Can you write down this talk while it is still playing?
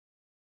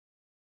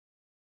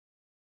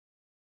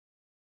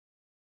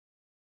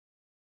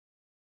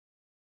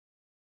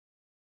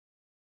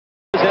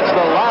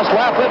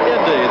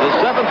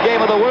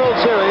game of the World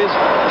Series.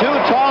 Two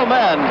tall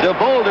men,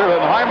 DeVolder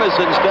and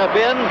Harmison, step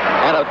in,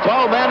 and a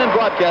tall man in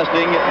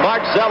broadcasting,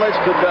 Mark Zelich,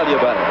 could tell you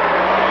about it.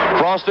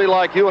 Frosty,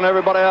 like you and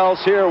everybody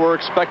else here, we're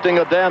expecting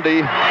a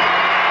dandy.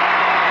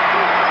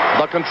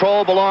 The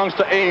control belongs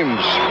to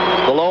Ames,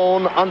 the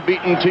lone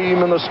unbeaten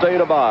team in the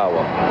state of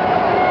Iowa.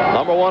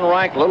 Number 1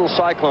 ranked Little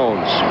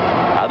Cyclones,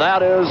 and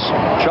that is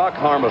Chuck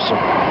Harmison.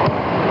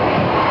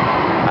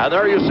 And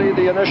there you see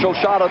the initial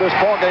shot of this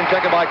ball game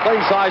taken by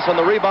Klingsice on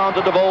the rebound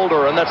to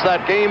DeVolder, and that's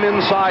that game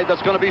inside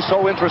that's going to be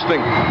so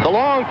interesting. The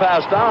long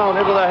pass down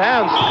into the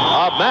hands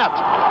of Matt.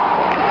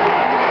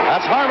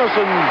 That's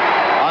Harmison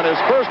on his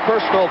first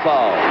personal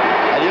foul.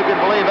 And you can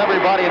believe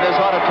everybody in this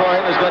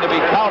auditorium is going to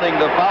be counting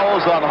the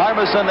fouls on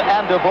Harmison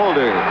and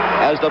DeVolder.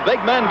 As the big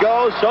men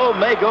go, so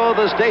may go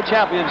the state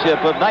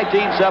championship of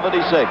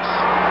 1976.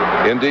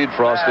 Indeed,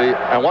 Frosty.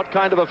 And what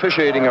kind of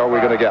officiating are we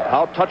going to get?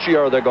 How touchy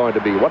are they going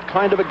to be? What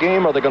kind of a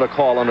game are they going to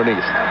call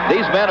underneath?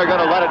 These men are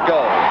going to let it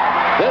go.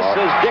 This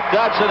is Dick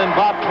Dodson and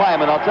Bob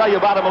Kleiman. I'll tell you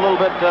about him a little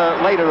bit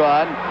later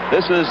on.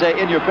 This is,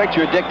 in your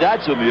picture, Dick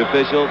Dodson, the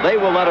official. They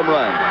will let him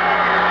run.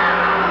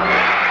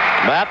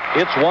 Matt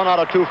hits 1 out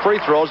of 2 free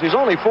throws. He's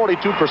only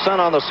 42%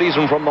 on the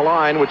season from the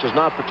line, which is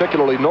not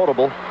particularly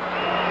notable.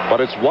 But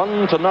it's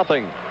 1-0.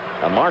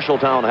 And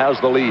Marshalltown has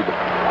the lead.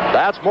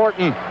 That's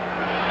Morton.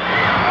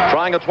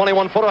 Trying a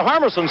 21-footer.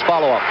 Harmison's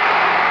follow-up.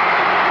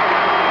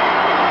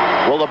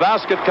 Will the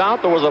basket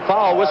count? There was a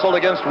foul whistled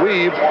against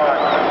Weave.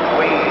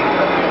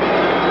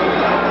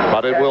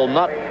 But it will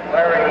not.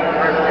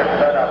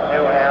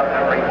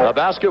 The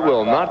basket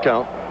will not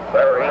count.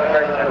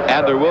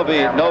 And there will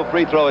be no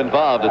free throw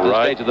involved at this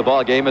stage of the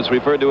ball game. It's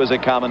referred to as a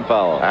common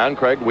foul. And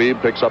Craig Weave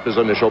picks up his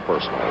initial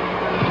personal.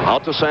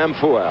 Out to Sam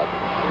Fouad.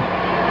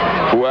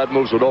 Fouad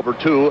moves it over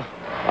to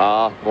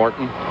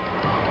Morton.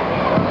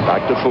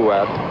 Back to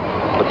Fouad.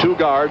 The 2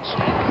 guards.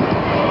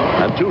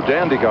 And 2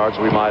 dandy guards,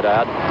 we might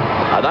add.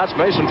 And that's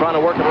Mason trying to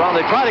work it around.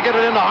 They try to get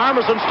it into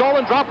Harmison.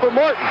 Stolen, drop for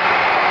Morton.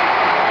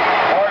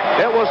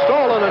 It was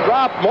stolen and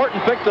dropped.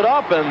 Morton picked it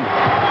up, and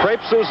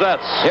Crepe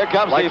Suzette's. Here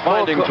comes the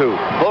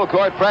full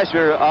court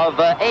pressure of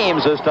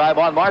Ames this time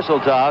on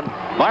Marshalltown.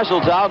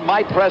 Marshalltown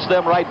might press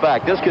them right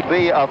back. This could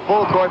be a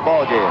full court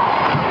ball game.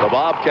 The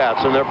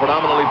Bobcats in their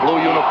predominantly blue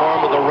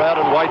uniform with the red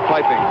and white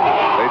piping.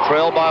 They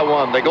trail by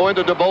 1. They go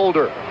into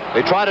DeVolder.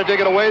 They try to dig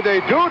it away.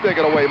 They do dig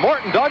it away.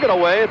 Morton dug it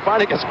away. It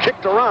finally gets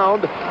kicked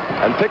around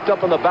and picked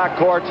up in the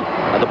backcourt,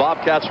 and the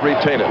Bobcats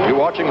retain it. You're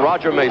watching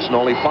Roger Mason,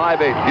 only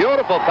 5'8".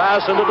 Beautiful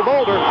pass into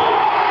DeVolder.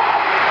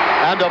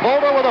 And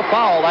DeVolder with a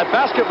foul. That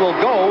basket will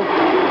go,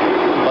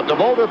 but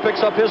DeVolder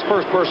picks up his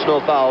first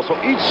personal foul, so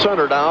each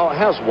center now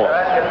has 1.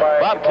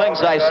 Bob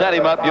Klingsice set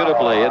him up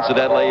beautifully,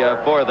 incidentally,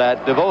 for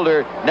that.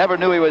 DeVolder never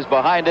knew he was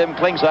behind him.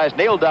 Klingsice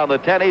nailed down the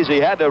tennies. He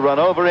had to run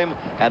over him,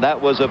 and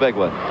that was a big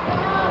one.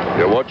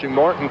 You're watching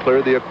Morton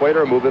clear the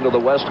equator, move into the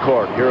west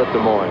court here at Des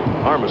Moines.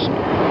 Harmison.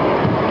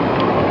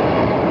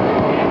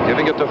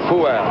 Giving it to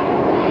Fouad,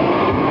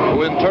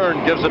 who in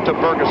turn gives it to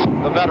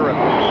Ferguson, the veteran.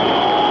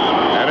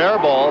 An air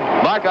ball.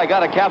 Mark, I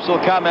got a capsule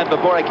comment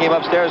before I came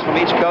upstairs from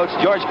each coach.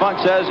 George Funk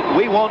says,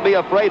 we won't be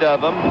afraid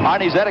of him.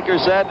 Arnie Zedeker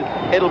said,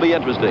 it'll be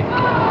interesting.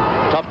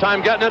 Tough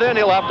time getting it in.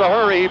 He'll have to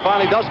hurry. He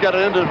finally does get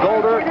it into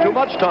DeVolder. Too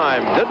much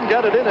time. Didn't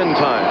get it in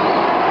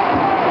time.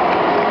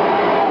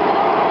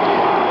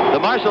 The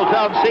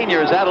Marshalltown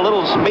seniors had a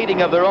little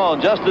meeting of their own,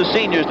 just the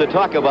seniors, to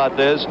talk about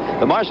this.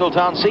 The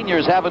Marshalltown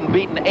seniors haven't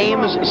beaten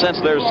Ames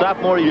since their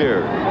sophomore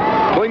year.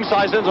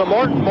 Klingsice into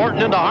Morton.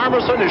 Morton into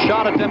Harmison. His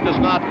shot attempt is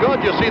not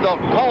good. You see the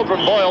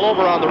cauldron boil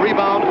over on the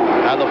rebound.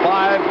 And the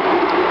 5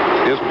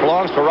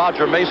 belongs to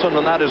Roger Mason,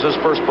 and that is his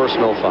first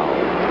personal foul.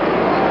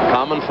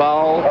 Common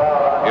foul.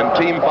 In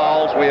team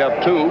fouls, we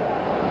have 2.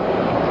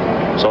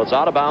 So it's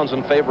out of bounds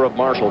in favor of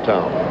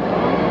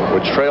Marshalltown,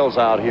 which trails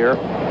out here.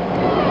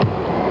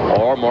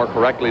 Or more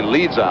correctly,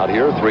 leads out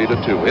here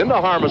 3-2. Into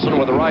Harmison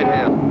with the right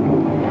hand.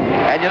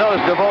 And you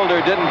notice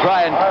DeVolder didn't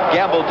try and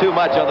gamble too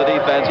much on the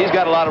defense. He's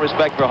got a lot of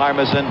respect for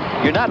Harmison.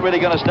 You're not really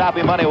going to stop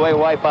him anyway.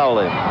 Why foul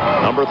him?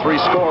 Number 3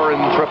 scorer in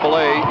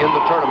AAA in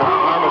the tournament.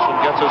 Harmison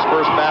gets his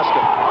first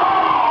basket.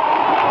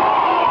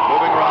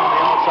 Moving around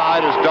the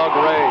outside is Doug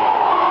Ray.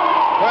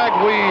 Craig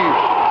Weave.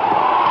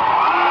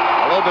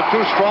 A little bit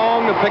too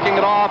strong, and picking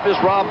it off is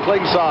Rob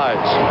Klingsice.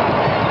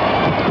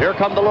 Here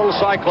come the Little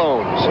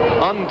Cyclones,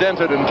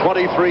 undented in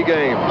 23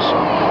 games.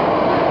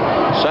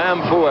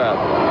 Sam Fouad.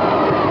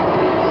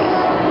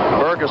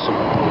 Ferguson.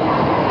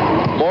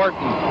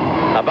 Morton,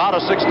 about a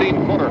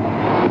 16-footer.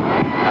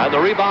 And the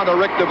rebound to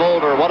Rick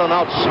DeVolder. What an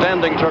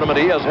outstanding tournament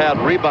he has had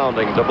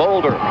rebounding.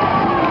 DeVolder.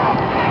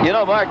 You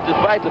know, Mark,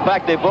 despite the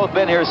fact they've both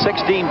been here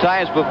 16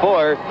 times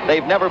before,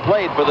 they've never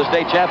played for the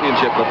state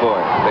championship before.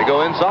 They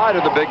go inside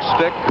of the big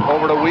stick,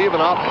 over to Weave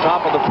and out the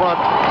top of the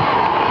front.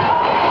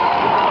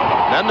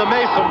 Then to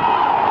Mason.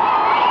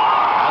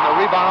 And the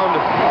rebound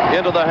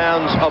into the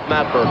hands of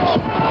Matt Ferguson.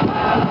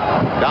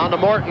 Down to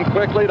Morton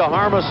quickly to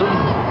Harmison.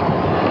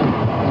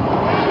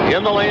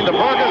 In the lane to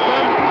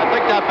Ferguson. I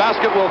think that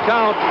basket will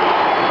count.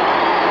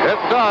 It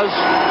does.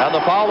 And the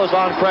foul is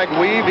on Craig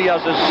Weave. He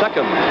has his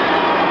second.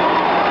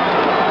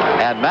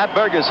 And Matt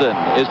Ferguson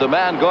is the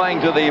man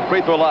going to the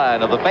free throw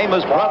line of the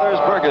famous brothers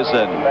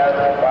Ferguson.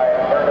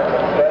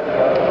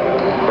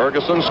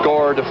 Ferguson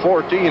scored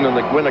 14 in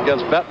the win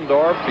against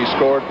Bettendorf. He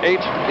scored 8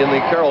 in the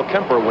Carroll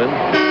Kemper win.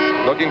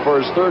 Looking for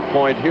his third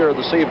point here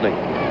this evening.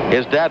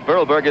 His dad,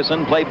 Burl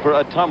Ferguson, played for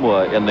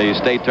Ottumwa in the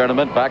state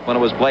tournament back when it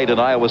was played in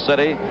Iowa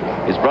City.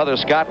 His brother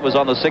Scott was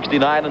on the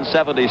 69 and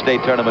 70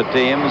 state tournament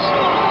teams.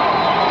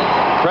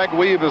 Craig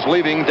Weave is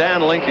leaving.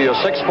 Dan Linke, a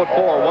 6'4",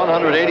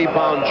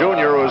 180-pound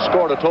junior who has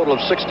scored a total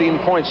of 16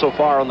 points so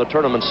far in the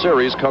tournament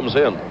series, comes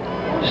in.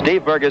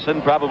 Steve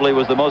Ferguson probably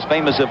was the most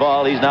famous of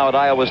all. He's now at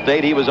Iowa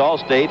State. He was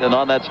All-State and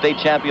on that state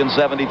champion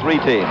 73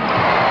 team.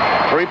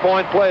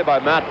 Three-point play by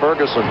Matt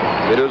Ferguson.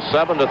 It is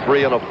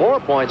 7-3 and a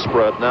 4-point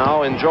spread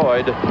now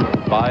enjoyed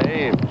by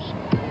Ames.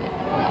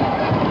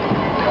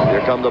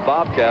 Here come the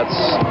Bobcats.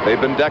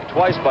 They've been decked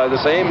twice by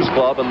this Ames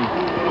club, and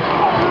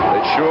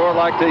they sure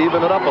like to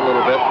even it up a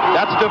little bit.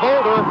 That's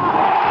DeVolder.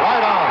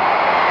 Right on.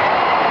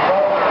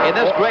 In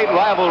this great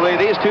rivalry,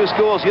 these two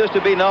schools used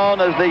to be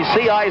known as the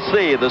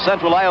CIC, the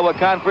Central Iowa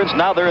Conference.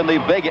 Now they're in the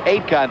Big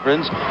 8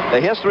 Conference. The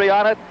history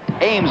on it,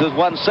 Ames has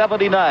won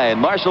 79.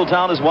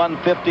 Marshalltown has won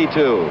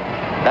 52.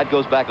 That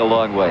goes back a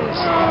long ways.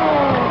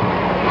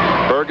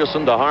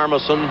 Ferguson to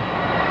Harmison.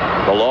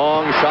 The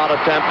long shot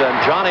attempt, and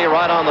Johnny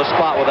right on the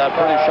spot with that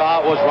pretty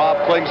shot was Rob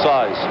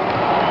Klingsize.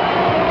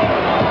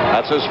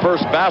 That's his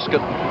first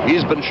basket.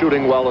 He's been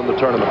shooting well in the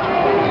tournament.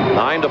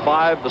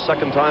 9-5, the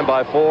second time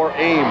by 4,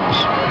 Ames.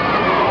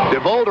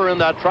 DeVolder in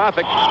that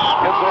traffic. Gets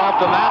it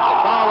off to Matt. The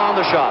foul on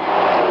the shot.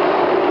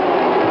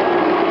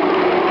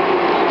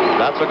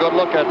 That's a good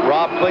look at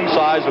Rob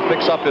Klingsize, who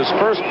picks up his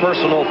first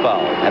personal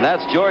foul. And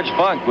that's George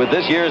Funk with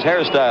this year's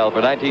hairstyle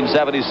for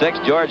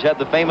 1976. George had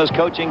the famous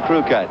coaching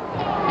crew cut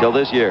till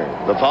this year.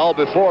 The foul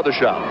before the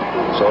shot.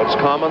 So it's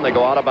common. They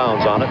go out of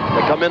bounds on it.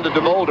 They come into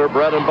DeVolder,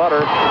 bread and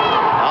butter.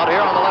 Out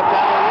here on the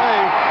left-hander,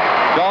 Ray.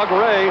 Dog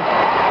Ray.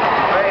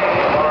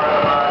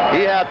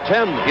 He had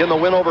 10 in the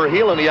win over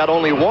Heelan. He had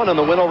only 1 in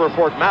the win over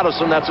Fort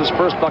Madison. That's his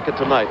first bucket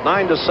tonight.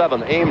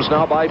 9-7. Ames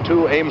now by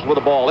 2. Ames with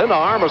the ball. Into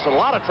Harmison. A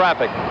lot of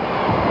traffic.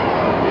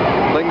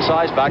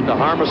 Klingsize back to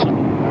Harmison.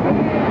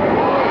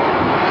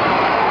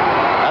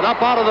 And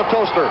up out of the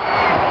toaster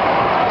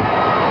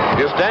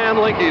is Dan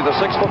Linke, the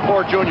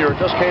 6'4" junior,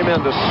 just came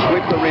in to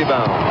sweep the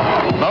rebound.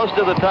 Most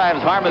of the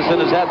times,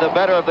 Harmison has had the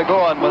better of the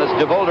going when it's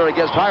DeVolder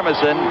against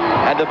Harmison,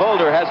 and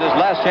DeVolder has his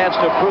last chance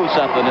to prove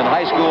something in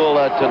high school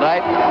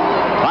tonight.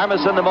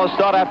 Harmison, the most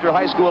sought-after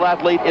high school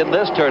athlete in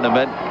this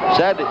tournament,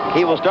 said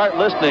he will start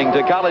listening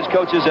to college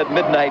coaches at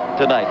midnight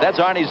tonight. That's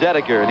Arnie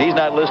Zedeker, and he's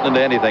not listening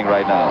to anything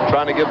right now.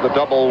 Trying to give the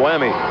double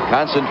whammy.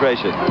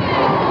 Concentration.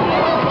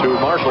 To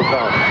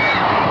Marshalltown.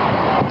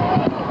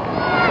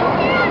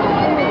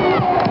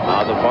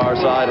 On the far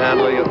side,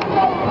 handling it.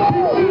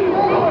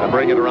 And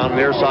bring it around the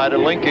near side,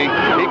 and Linke. He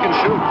can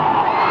shoot.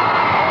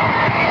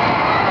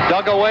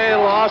 Dug away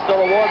and lost. They'll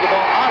award the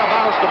ball out of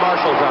bounds to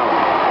Marshalltown.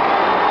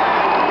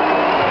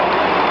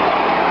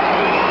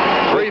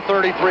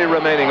 3:33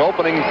 remaining,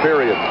 opening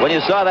period. When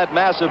you saw that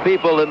mass of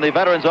people in the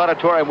Veterans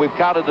Auditorium, we've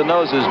counted the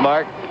noses,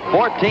 Mark.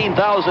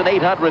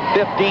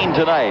 14,815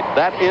 tonight.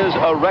 That is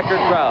a record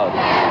crowd.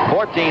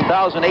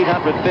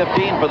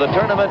 14,815 for the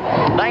tournament.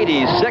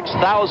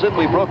 96,000.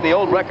 We broke the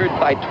old record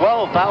by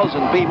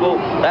 12,000 people.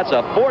 That's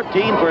a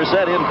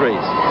 14%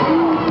 increase.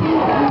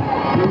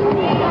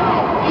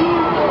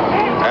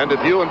 And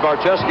if you and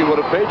Barczewski would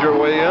have paid your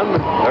way in,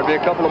 there'd be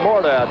a couple of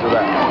more to add to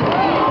that.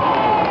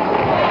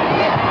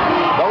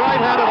 The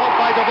right-handed hook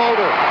by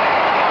DeVolder.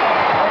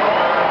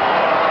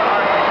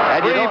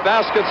 And 3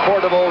 baskets for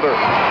DeVolder.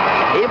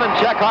 Even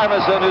Chuck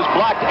Harmison, who's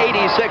blocked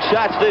 86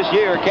 shots this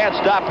year, can't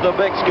stop the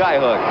big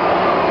skyhook.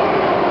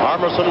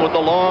 Harmison with the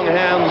long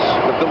hands,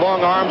 with the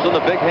long arms and the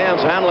big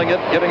hands, handling it,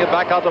 giving it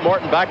back out to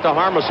Morton, back to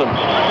Harmison.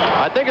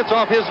 I think it's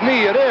off his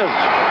knee. It is.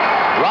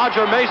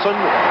 Roger Mason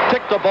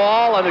kicked the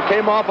ball, and it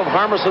came off of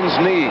Harmison's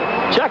knee.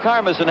 Chuck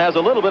Harmison has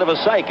a little bit of a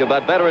psych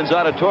about Veterans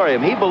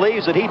Auditorium. He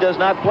believes that he does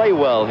not play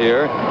well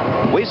here.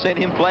 We've seen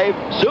him play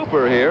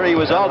super here. He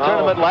was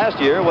all-tournament last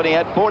year when he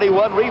had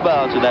 41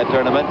 rebounds in that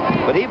tournament,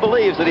 but he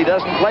believes that he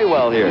doesn't play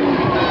well here.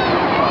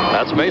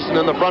 That's Mason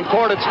in the front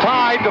court. It's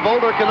tied.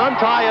 DeVolder can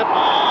untie it.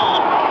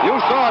 You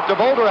saw it.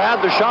 DeVolder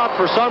had the shot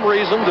for some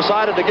reason,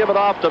 decided to give it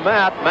off to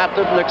Matt. Matt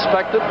didn't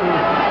expect it,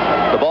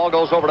 and the ball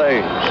goes over to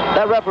Ames.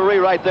 That referee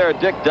right there,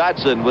 Dick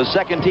Dodson, was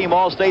second-team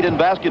All-State in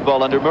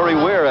basketball under Murray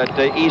Weir at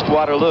East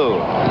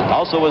Waterloo.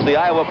 Also was the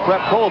Iowa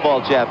Prep Pole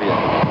Ball champion.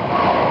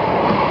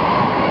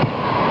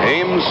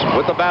 Ames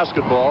with the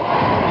basketball.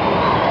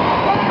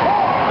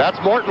 That's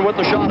Morton with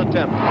the shot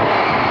attempt.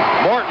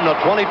 Morton, a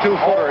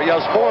 22-footer. He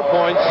has 4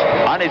 points.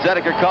 Arnie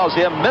Zedeker calls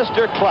him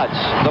Mr. Clutch,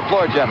 the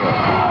floor general.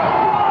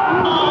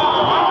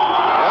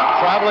 Yep,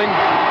 traveling.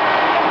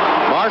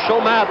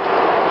 Marshall Matt.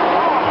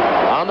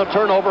 On the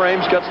turnover,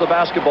 Ames gets the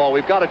basketball.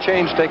 We've got a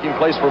change taking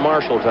place for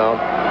Marshalltown.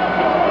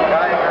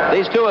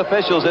 These two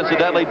officials,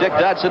 incidentally, Dick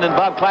Dodson and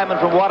Bob Kleiman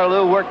from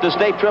Waterloo, worked the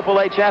state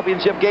AAA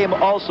championship game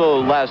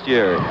also last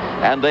year.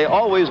 And they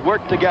always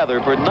worked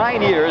together. For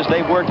 9 years,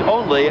 they worked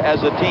only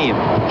as a team.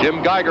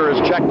 Jim Geiger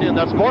is checked in.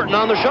 That's Morton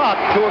on the shot.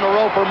 2 in a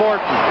row for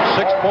Morton.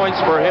 6 points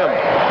for him.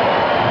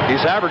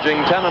 He's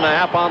averaging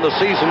 10.5 on the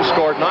season,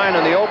 scored 9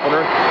 in the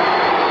opener,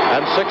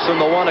 and 6 in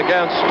the one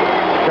against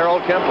Carroll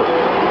Kemper.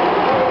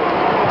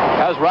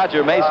 How's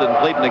Roger Mason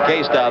pleading the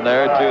case down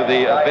there to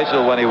the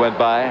official when he went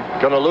by?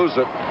 Gonna lose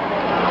it.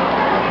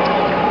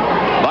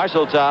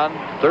 Marshalltown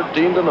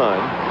 13-9.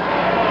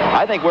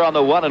 I think we're on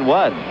the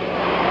 1-1.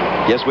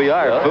 Yes, we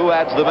are. Yeah.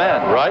 Fuad's the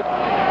man. Right.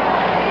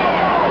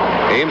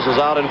 Ames is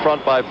out in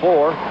front by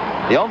 4.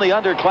 The only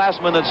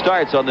underclassman that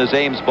starts on this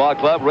Ames ball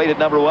club, rated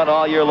 #1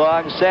 all year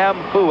long, Sam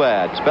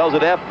Fuad. Spells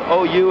it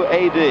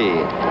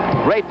F-O-U-A-D.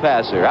 Great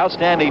passer,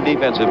 outstanding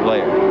defensive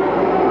player.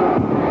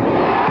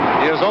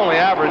 He has only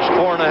averaged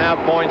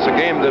 4.5 points a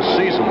game this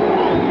season.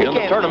 In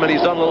the tournament,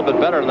 he's done a little bit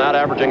better than that,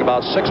 averaging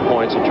about 6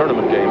 points a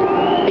tournament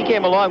game. He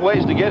came a long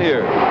ways to get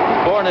here.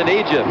 Born in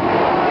Egypt.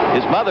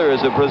 His mother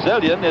is a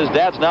Brazilian. His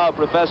dad's now a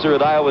professor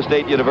at Iowa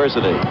State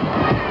University.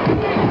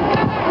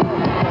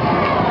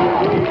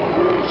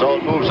 So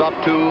it moves up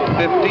to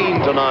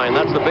 15-9.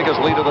 That's the biggest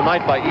lead of the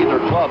night by either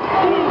club.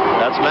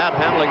 That's Matt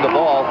handling the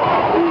ball.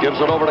 Gives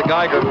it over to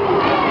Geiger.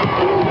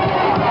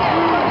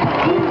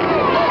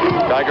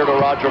 Geiger to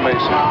Roger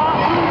Mason.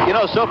 You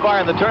know, so far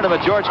in the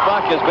tournament, George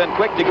Funk has been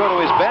quick to go to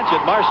his bench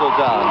at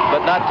Marshalltown,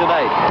 but not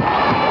tonight.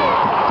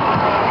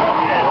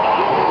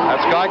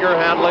 That's Geiger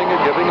handling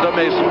and giving to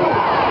Mason.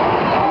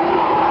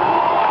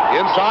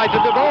 Inside to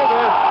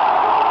DeVolder.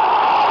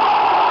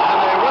 And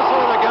they whistle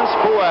it against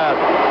Fuad.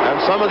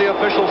 And some of the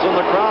officials in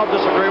the crowd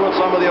disagree with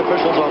some of the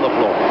officials on the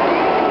floor.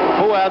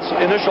 Fuad's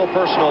initial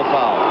personal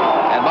foul.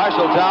 And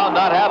Marshalltown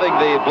not having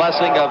the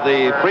blessing of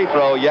the free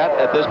throw yet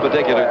at this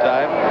particular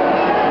time.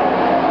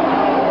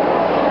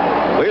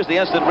 Well, here's the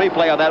instant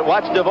replay on that.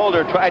 Watch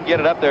DeVolder try and get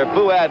it up there.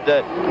 Fuad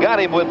got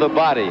him with the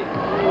body.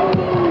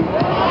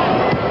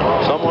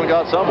 Someone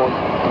got someone.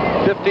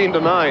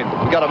 15-9.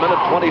 We've got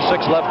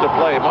 1:26 left to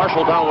play.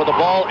 Marshalltown with the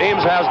ball.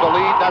 Ames has the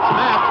lead. That's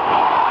Matt.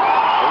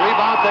 The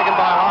rebound taken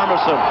by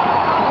Harmison.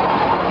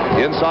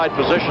 Inside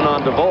position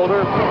on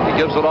DeVolder. He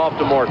gives it off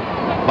to Morton.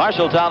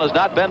 Marshalltown has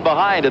not been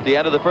behind at the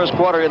end of the first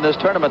quarter in this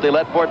tournament. They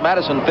led Fort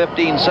Madison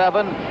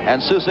 15-7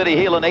 and Sioux City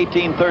Heelan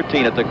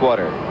 18-13 at the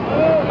quarter.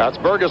 That's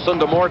Bergeson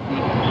to Morton.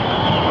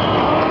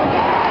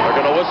 They're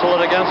going to whistle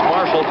it against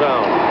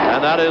Marshalltown.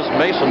 And that is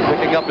Mason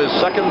picking up his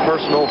second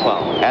personal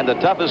foul. And the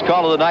toughest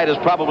call of the night is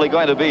probably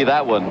going to be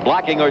that one,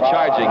 blocking or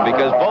charging,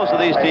 because both of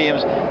these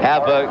teams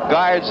have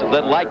guards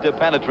that like to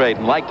penetrate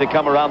and like to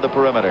come around the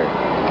perimeter.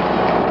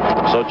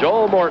 So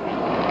Joel Morton,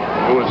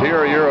 who was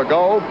here a year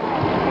ago,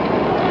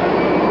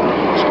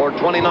 scored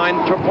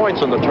 29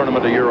 points in the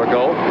tournament a year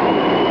ago,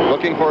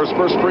 looking for his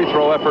first free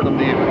throw effort of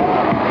the evening.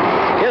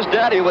 His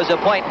daddy was a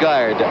point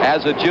guard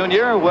as a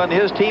junior when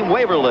his team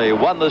Waverly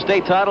won the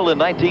state title in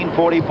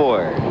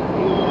 1944.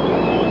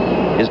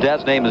 His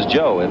dad's name is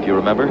Joe, if you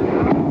remember.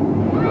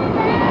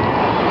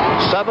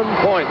 7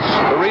 points.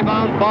 The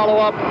rebound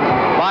follow-up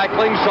by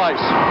Klingseis.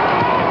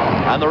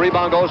 And the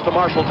rebound goes to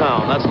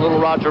Marshalltown. That's little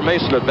Roger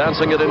Mason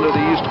advancing it into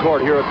the East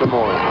Court here at Des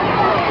Moines.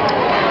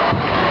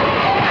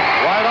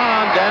 Right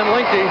on, Dan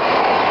Linke.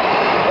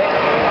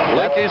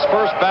 Linke's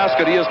first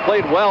basket. He has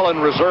played well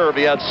in reserve.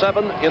 He had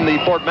 7 in the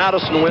Fort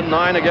Madison win,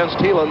 9 against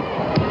Heelan.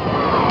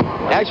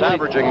 Actually,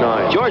 averaging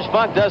 9. George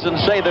Funk doesn't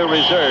say they're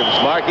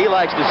reserves, Mark. He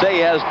likes to say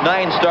he has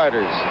 9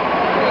 starters.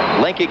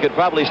 Linke could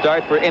probably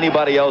start for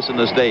anybody else in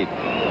the state.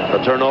 The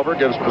turnover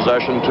gives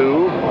possession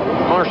to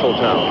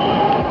Marshalltown.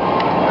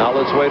 Now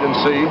let's wait and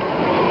see.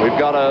 We've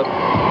got a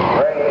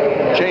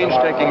change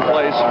taking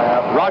place.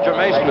 Roger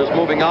Mason is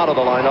moving out of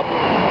the lineup.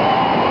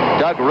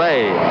 Doug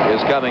Ray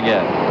is coming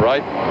in.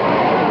 Right.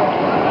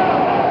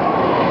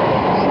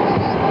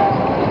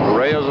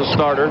 Ray is a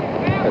starter.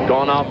 Had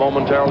gone out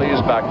momentarily. He's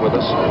back with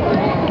us.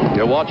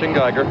 You're watching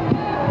Geiger.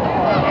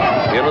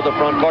 Into the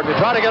front court. They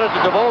try to get it to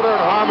DeVolder,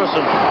 and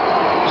Harmison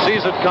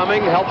sees it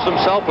coming, helps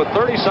himself with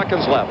 30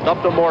 seconds left.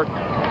 Up to Morton.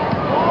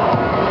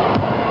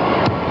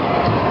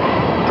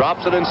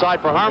 Drops it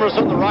inside for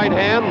Harmison, the right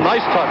hand.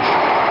 Nice touch.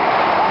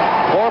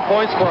 4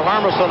 points for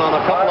Harmison on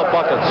a couple of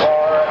buckets.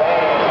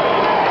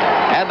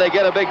 And they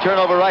get a big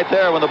turnover right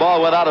there when the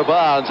ball went out of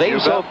bounds.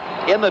 Ames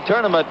in the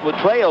tournament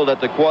trailed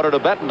at the quarter to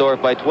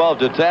Bettendorf by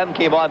 12-10,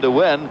 came on to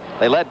win.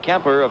 They led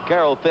Kemper of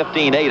Carroll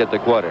 15-8 at the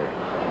quarter.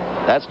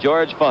 That's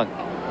George Funk,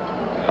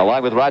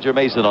 along with Roger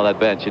Mason on that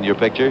bench in your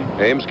picture.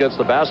 Ames gets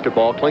the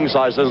basketball.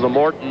 Klingseis is the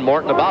Morton.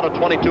 Morton about a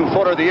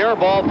 22-footer. The air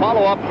ball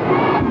follow-up.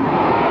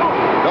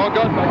 No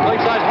good by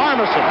Klingseis.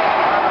 Harmison.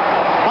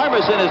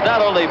 Harmison is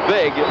not only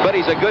big, but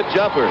he's a good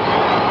jumper.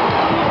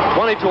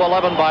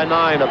 20-11 by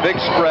 9. A big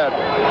spread.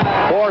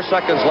 4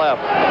 seconds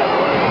left.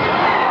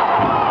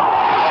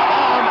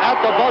 Bomb at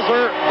at the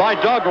buzzer by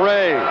Doug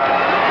Ray.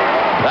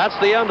 That's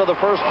the end of the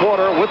first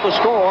quarter with the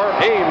score.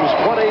 Ames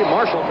 20,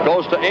 Marshall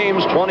goes to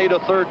Ames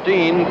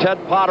 20-13.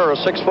 Ted Potter, a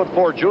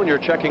 6'4" junior,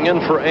 checking in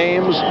for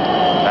Ames.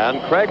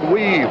 And Craig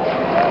Weave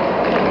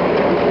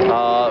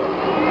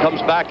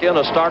comes back in,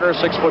 a starter,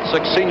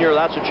 6'6" senior.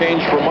 That's a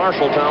change for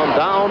Marshalltown,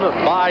 down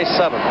by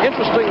 7.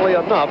 Interestingly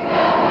enough,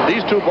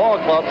 these two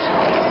ball clubs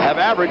have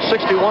averaged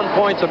 61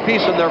 points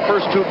apiece in their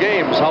first 2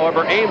 games.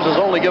 However, Ames has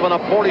only given up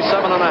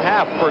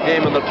 47.5 per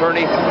game in the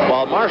tourney,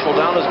 while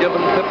Marshalltown has given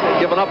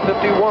up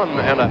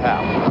 51.5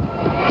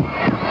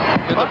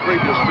 in the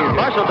previous 2 games.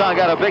 Marshalltown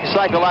got a big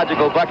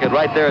psychological bucket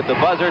right there at the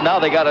buzzer. Now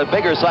they got a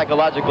bigger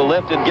psychological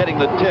lift in getting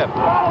the tip.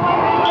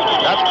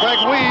 That's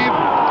Craig Weave.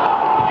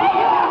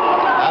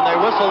 And they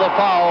whistle the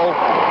foul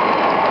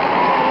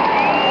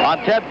on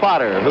Ted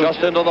Potter, who just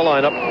into the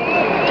lineup.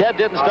 Ted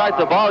didn't start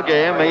the ball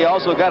game. He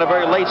also got a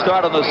very late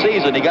start on the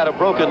season. He got a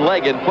broken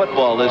leg in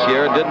football this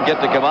year and didn't get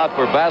to come out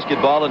for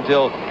basketball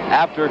until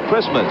after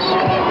Christmas.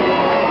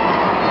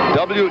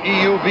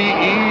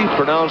 W-E-U-V-E,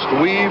 pronounced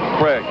Weave.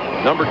 Craig,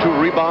 number 2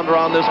 rebounder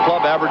on this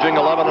club, averaging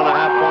 11.5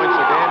 points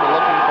a game and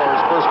looking for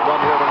his first run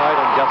here tonight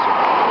and gets it.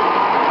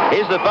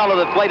 He's the fellow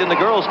that played in the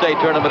girls' state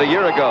tournament a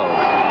year ago.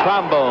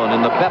 Trombone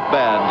in the pep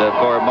band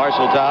for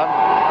Marshalltown.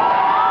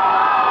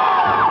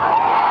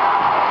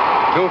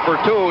 2 for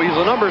 2. He's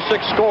the number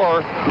 6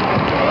 scorer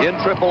in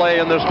AAA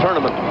in this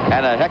tournament.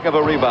 And a heck of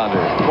a rebounder.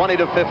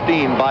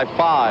 20-15 by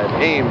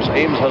 5. Ames.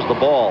 Ames has the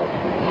ball.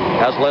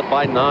 Has led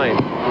by 9.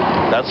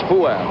 That's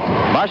Fuad.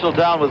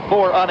 Marshalltown with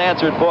 4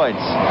 unanswered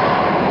points.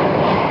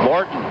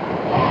 Morton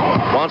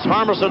wants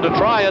Harmison to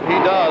try it. He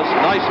does.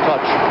 Nice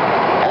touch.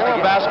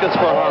 4 baskets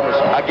for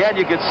Harmison. Again,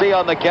 you can see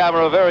on the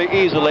camera very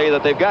easily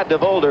that they've got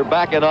DeVolder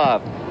backing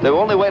off. The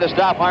only way to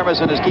stop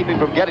Harmison is keep him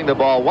from getting the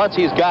ball. Once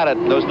he's got it,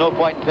 there's no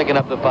point in picking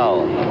up the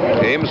foul.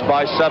 Ames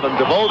by 7.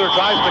 DeVolder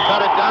tries to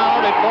cut it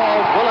down. It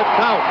falls. Will it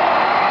count?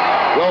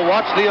 We'll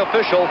watch the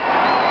official.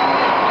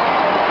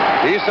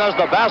 He says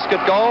the basket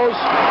goes.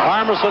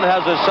 Harmison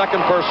has his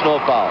second personal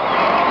foul.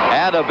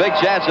 And a big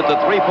chance at the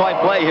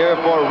three-point play here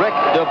for Rick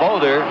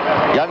DeVolder,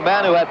 young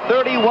man who had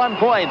 31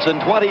 points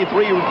and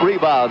 23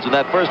 rebounds in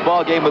that first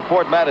ball game with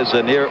Fort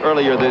Madison here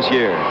earlier this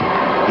year.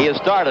 He has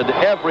started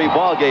every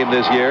ball game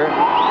this year. 9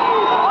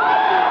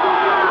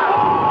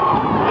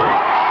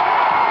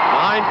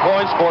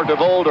 points for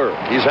DeVolder.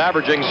 He's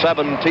averaging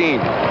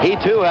 17. He,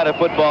 too, had a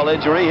football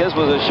injury. His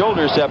was a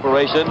shoulder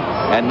separation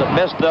and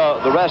missed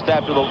the rest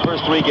after the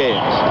first 3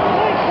 games.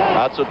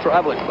 That's a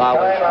traveling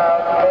violation.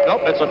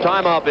 Nope, it's a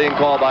timeout being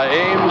called by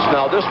Ames.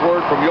 Now this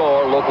word from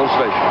your local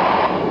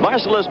station.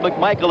 Marcellus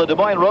McMichael of Des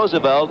Moines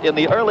Roosevelt in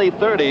the early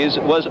 30s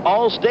was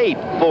All-State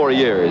 4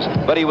 years,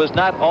 but he was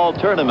not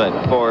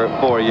All-Tournament for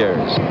 4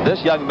 years.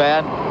 This young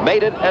man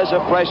made it as a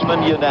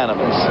freshman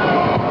unanimous.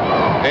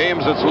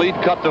 Ames, its lead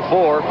cut to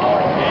 4.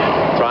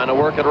 Trying to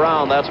work it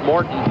around. That's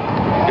Morton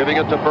giving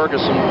it to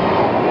Ferguson.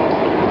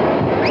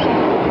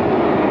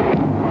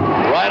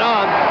 Right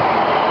on.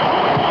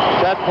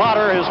 Ted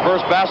Potter, his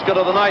first basket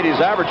of the night.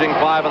 He's averaging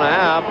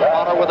 5.5.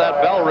 Potter with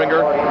that bell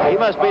ringer. He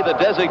must be the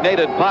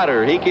designated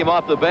Potter. He came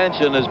off the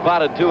bench and has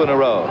potted 2 in a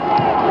row.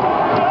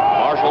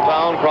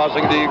 Marshalltown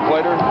crossing the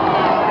equator.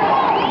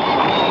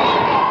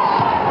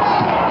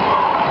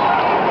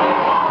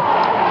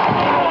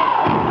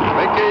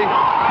 Mickey,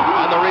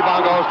 and the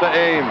rebound goes to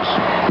Ames.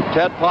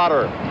 Ted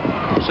Potter,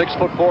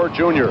 6'4"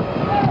 junior,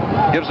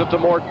 gives it to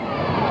Morton.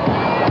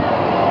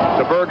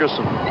 To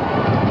Ferguson.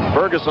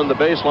 Ferguson, the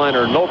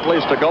baseliner, no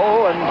place to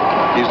go, and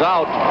he's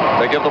out.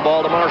 They give the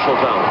ball to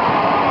Marshalltown.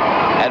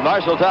 And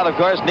Marshalltown, of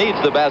course, needs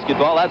the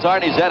basketball. That's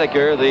Arnie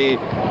Zedeker, the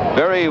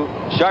very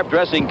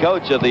sharp-dressing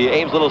coach of the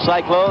Ames Little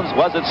Cyclones.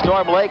 Was at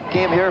Storm Lake,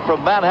 came here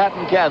from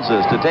Manhattan,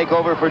 Kansas, to take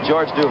over for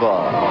George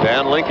Duval.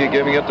 Dan Linke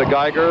giving it to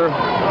Geiger.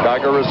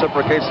 Geiger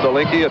reciprocates to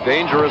Linke. A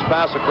dangerous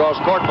pass across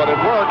court, but it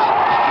works.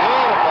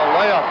 Beautiful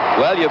layup.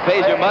 Well, you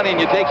pays your money and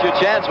you takes your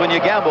chance when you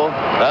gamble.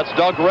 That's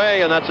Doug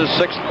Ray, and that's his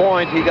 6th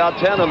point. He got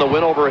 10 in the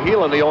win over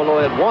Heelan. He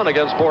only had 1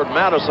 against Fort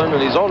Madison,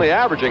 and he's only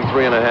averaging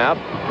 3.5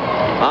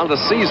 on the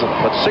season.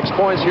 But 6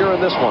 points here in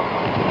this one.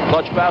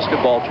 Clutch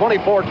basketball,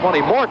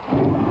 24-20.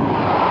 Morton.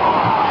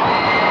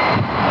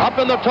 Up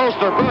in the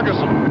toaster,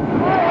 Ferguson.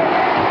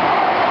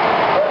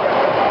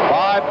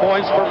 5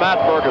 points for Matt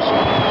Ferguson.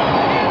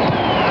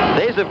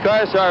 These, of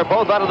course, are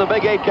both out of the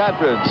Big 8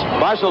 Conference.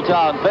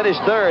 Marshalltown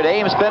finished 3rd.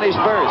 Ames finished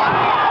 1st.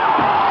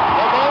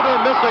 DeVolder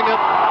missing it.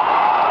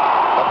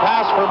 The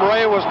pass from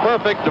Ray was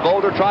perfect.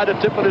 DeVolder tried to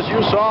tip it, as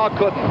you saw,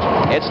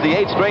 couldn't. It's the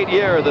 8th straight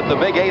year that the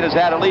Big 8 has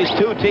had at least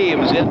 2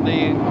 teams in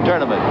the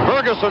tournament.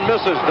 Ferguson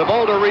misses.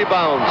 DeVolder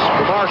rebounds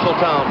for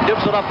Marshalltown.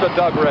 Gives it up to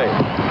Doug Ray.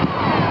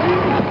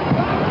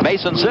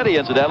 Mason City,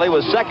 incidentally,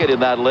 was 2nd in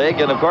that league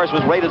and, of course,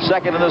 was rated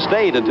 2nd in the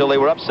state until they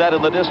were upset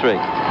in the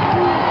district.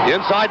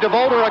 Inside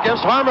DeVolder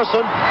against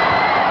Harmison.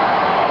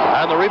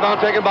 And the rebound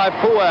taken by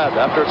Fuad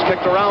after it's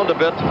kicked around a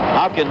bit.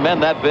 How can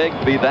men that big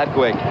be that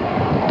quick?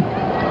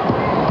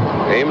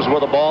 Ames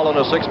with the ball in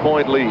a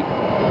 6-point lead.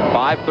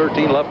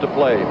 5:13 left to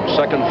play.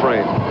 Second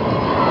frame.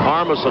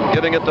 Armisen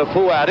giving it to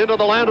Fuad into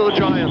the land of the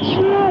Giants.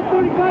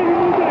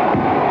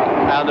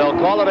 And they'll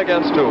call it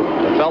against two.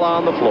 The fella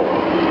on the floor.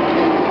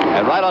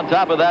 And right on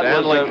top of that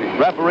was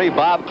referee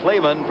Bob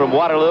Clayman from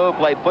Waterloo.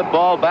 Played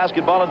football,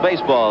 basketball, and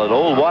baseball at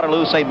old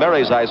Waterloo St.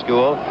 Mary's High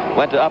School.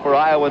 Went to Upper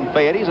Iowa and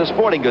Fayette. He's a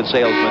sporting goods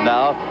salesman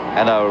now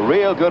and a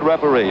real good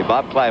referee,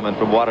 Bob Clayman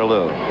from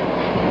Waterloo.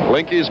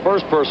 Linke's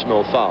first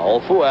personal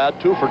foul. Fuad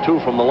 2 for 2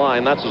 from the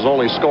line. That's his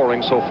only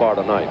scoring so far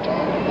tonight.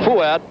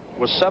 Fuad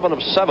was 7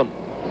 of 7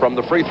 from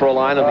the free throw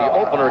line in the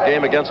opener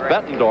game against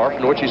Bettendorf,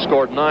 in which he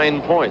scored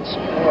 9 points.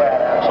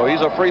 So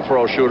he's a free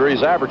throw shooter.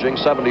 He's averaging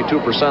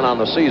 72% on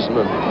the season,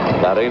 and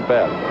that ain't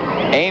bad.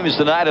 Ames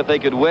tonight, if they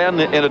could win,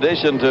 in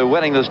addition to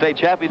winning the state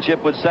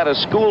championship, would set a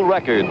school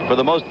record for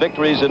the most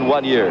victories in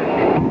 1 year.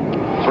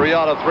 3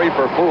 out of 3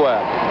 for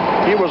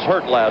Fuad. He was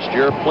hurt last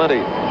year,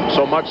 plenty.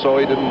 So much so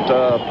he didn't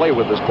play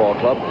with this ball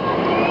club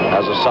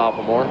as a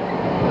sophomore.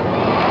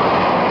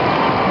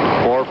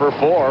 4 for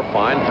 4.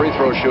 Fine free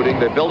throw shooting.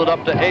 They build it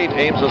up to 8.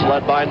 Ames is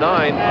led by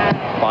 9.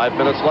 5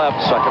 minutes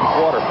left, second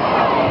quarter.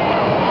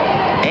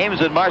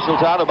 Ames and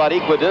Marshalltown about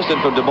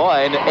equidistant from Des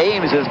Moines.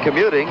 Ames is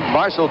commuting.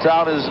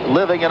 Marshalltown is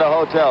living in a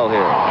hotel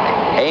here.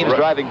 Ames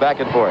driving back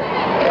and forth.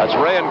 That's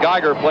Ray and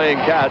Geiger playing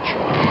catch,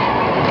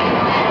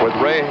 with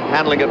Ray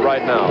handling it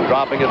right now.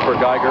 Dropping it for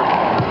Geiger.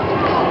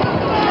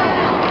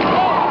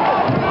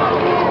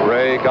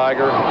 Ray,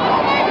 Geiger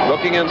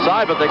looking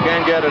inside, but they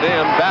can't get it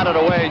in. Batted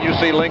away, and you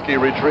see Linke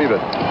retrieve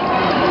it.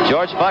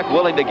 George Buck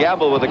willing to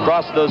gamble with a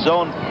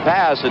cross-the-zone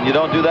pass, and you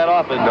don't do that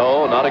often.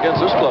 No, not against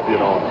this club, you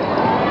don't.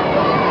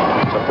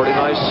 It's a pretty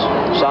nice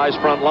size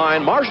front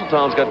line.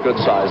 Marshalltown's got good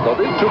size, though.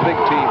 These two big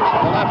teams.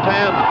 The left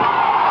hand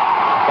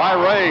by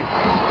Ray.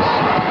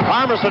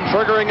 Armisen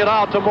triggering it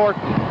out to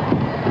Morton.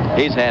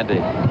 He's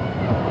handy.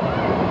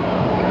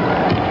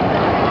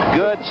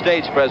 Good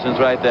stage presence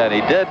right there.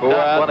 He did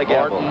not want to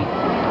gamble.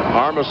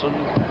 Armisen,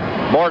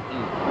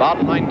 Morton, about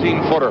a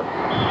 19-footer.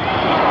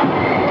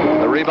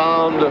 The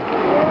rebound,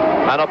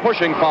 and a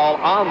pushing foul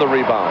on the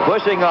rebound.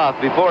 Pushing off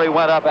before he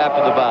went up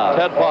after the foul.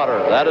 Ted Potter.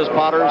 That is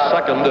Potter's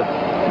second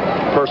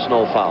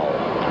personal foul.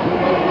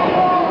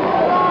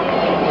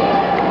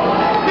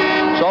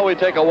 So we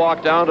take a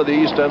walk down to the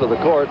east end of the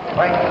court.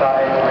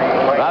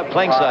 Rob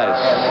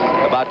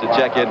Klingsize about to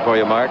check in for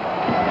you, Mark.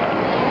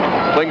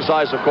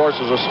 Klingsize, of course,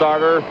 is a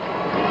starter.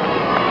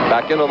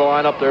 Back into the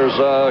lineup, there's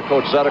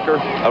Coach Zedeker.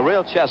 A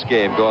real chess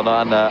game going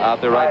on out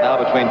there right now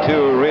between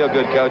two real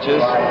good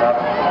coaches.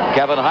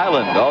 Kevin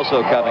Highland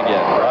also coming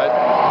in. Right.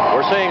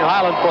 We're seeing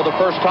Highland for the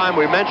first time.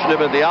 We mentioned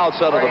him at the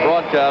outset of the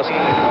broadcast.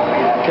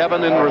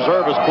 Kevin in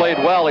reserve has played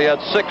well. He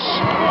had 6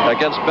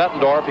 against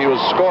Bettendorf. He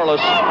was scoreless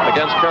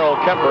against Carroll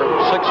Kemper.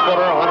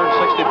 6-footer,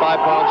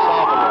 165-pound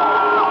sophomore.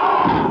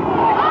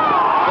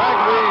 Greg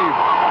Reeve.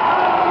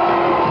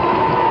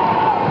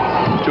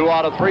 2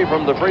 out of 3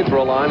 from the free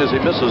throw line as he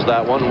misses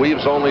that one.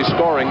 Weave's only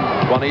scoring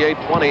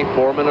 28-20,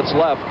 4 minutes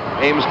left.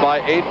 Ames by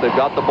 8. They've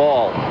got the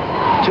ball.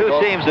 Two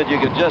teams that you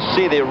could just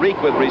see they reek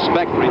with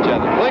respect for each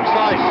other.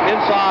 Klingsize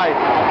inside.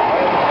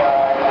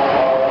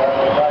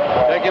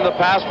 Taking the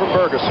pass from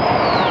Ferguson.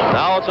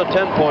 Now it's a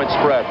 10-point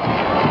spread.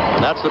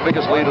 And that's the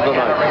biggest lead of the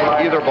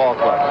night. Either ball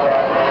club.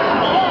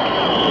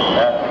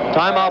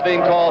 Timeout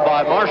being called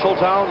by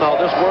Marshalltown. Now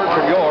this word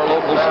from your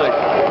local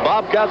station.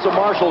 Bobcats of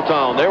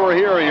Marshalltown. They were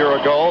here a year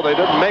ago. They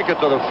didn't make it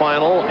to the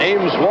final.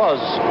 Ames was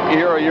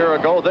here a year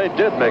ago. They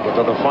did make it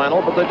to the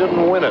final, but they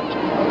didn't win it.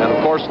 And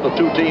of course the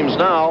two teams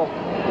now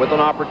with an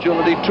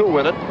opportunity to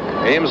win it.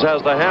 Ames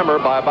has the hammer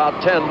by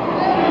about 10.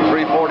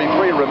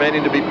 3:43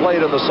 remaining to be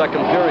played in the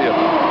second period.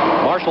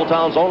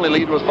 Marshalltown's only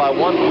lead was by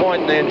 1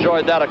 point, and they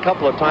enjoyed that a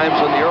couple of times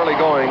in the early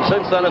going.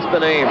 Since then, it's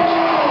been Ames.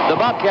 The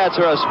Bobcats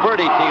are a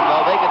spurty team,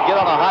 though. They can get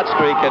on a hot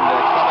streak and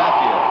come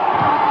after you.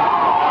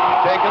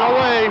 Taken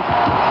away.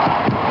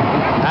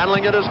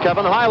 Handling it is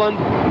Kevin Highland.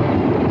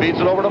 Feeds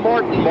it over to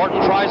Morton.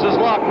 Morton tries his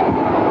luck.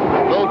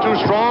 A little too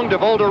strong.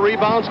 DeVolder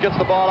rebounds, gets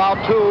the ball out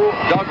to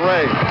Doug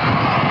Ray.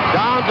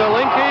 Down to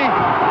Linke.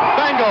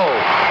 Bingo.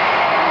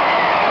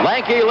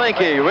 Lanky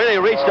Linke really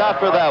reached out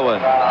for that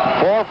one.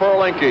 4 for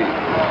Linke.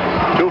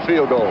 2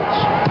 field goals.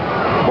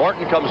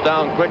 Morton comes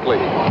down quickly,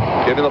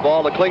 giving the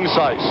ball to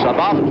Klingsize.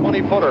 About a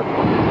 20-footer.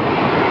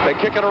 They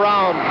kick it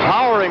around.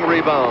 Towering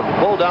rebound.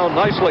 Pulled down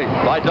nicely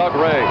by Doug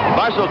Ray.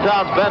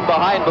 Marshalltown's been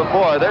behind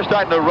before. They're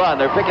starting to run.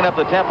 They're picking up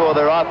the tempo of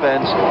their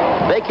offense.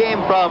 They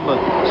came from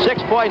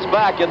 6 points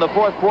back in the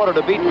fourth quarter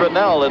to beat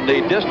Grinnell in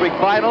the district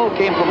final.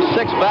 Came from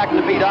 6 back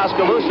to beat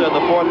Oskaloosa in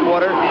the fourth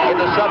quarter in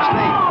the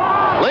sub-state.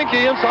 Linke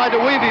inside to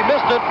Weave. He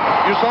missed it.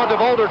 You saw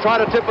DeVolder try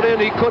to tip it in.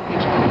 He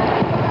couldn't.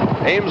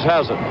 Ames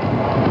has it.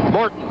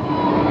 Morton.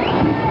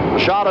 The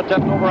shot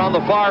attempted over on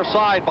the far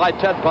side by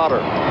Ted Potter.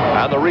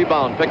 And the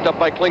rebound picked up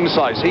by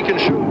Klingsize. He can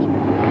shoot.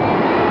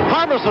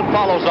 Armisen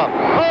follows up.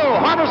 Oh,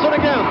 Armisen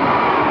again.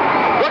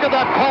 Look at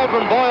that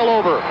cauldron boil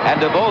over. And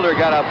DeVolder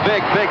got a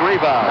big, big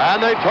rebound.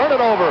 And they turn it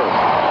over.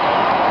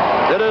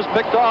 It is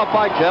picked off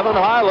by Kevin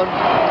Highland.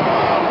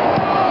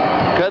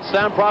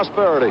 Kutztown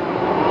Prosperity.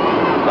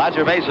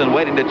 Roger Mason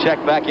waiting to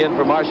check back in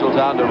for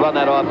Marshalltown to run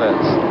that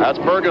offense. That's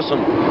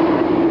Ferguson.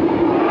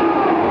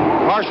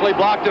 Partially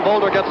blocked.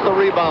 DeVolder gets the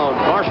rebound.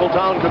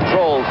 Marshalltown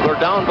controls. They're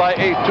down by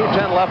 8.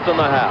 2:10 left in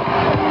the half.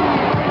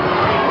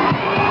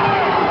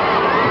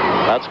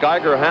 That's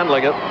Geiger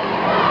handling it.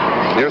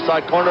 Near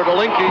side corner to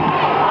Linke.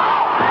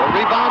 The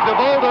rebound,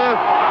 DeVolder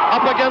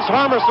up against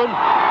Harmison.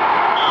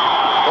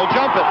 Will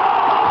jump it.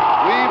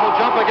 Weave will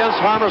jump against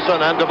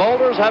Harmison, and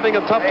DeVolder's having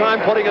a tough time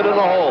putting it in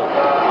the hole.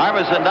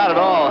 Harmison not at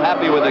all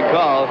happy with the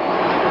call.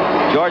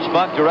 George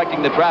Funk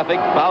directing the traffic,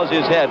 bows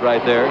his head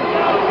right there.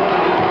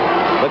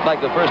 Looked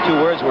like the first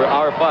two words were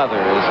 "Our Father"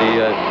 as he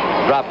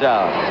dropped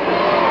down.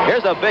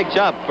 Here's a big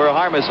jump for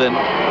Harmison.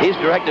 He's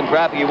directing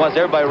traffic. He wants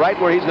everybody right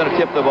where he's going to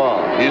tip the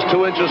ball. He's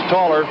 2 inches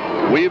taller.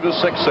 Weave is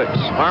 6'6".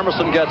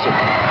 Harmison gets it.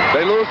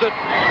 They lose it.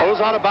 Goes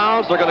out of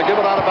bounds. They're going to give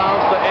it out of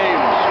bounds to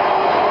Ames.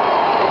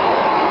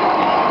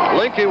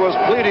 Linke was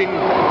pleading,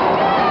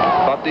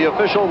 but the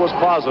official was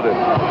positive.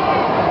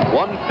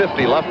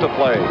 1:50 left to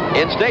play.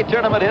 In state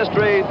tournament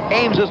history,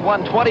 Ames has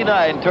won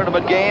 29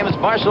 tournament games.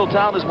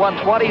 Marshalltown has won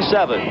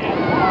 27.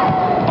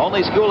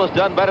 Only school has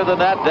done better than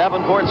that,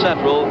 Davenport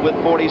Central, with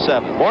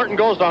 47. Morton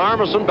goes to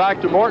Harmison, back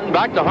to Morton,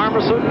 back to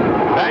Harmison.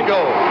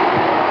 Bango.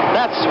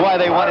 That's why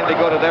they want him to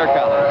go to their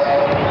college.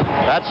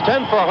 That's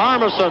 10 for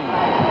Harmison.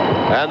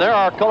 And there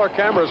our color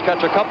cameras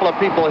catch a couple of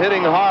people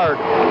hitting hard.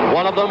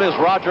 One of them is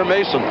Roger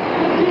Mason.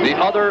 The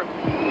other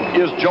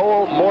is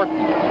Joel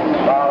Morton.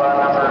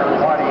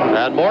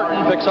 And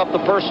Morton picks up the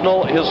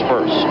personal, his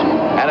first.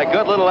 And a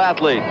good little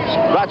athlete.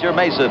 Roger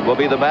Mason will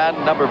be the man,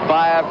 number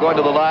 5, going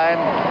to the line.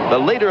 The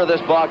leader of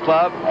this ball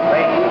club.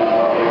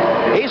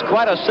 He's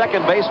quite a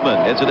second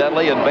baseman,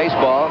 incidentally, in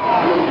baseball.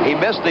 He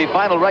missed the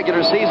final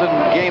regular season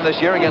game this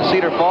year against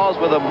Cedar Falls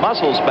with a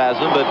muscle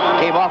spasm, but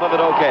came off of it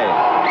okay.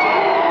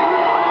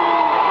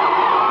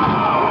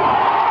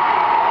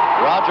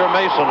 Roger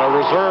Mason, a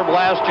reserve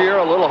last year,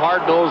 a little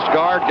hard-nosed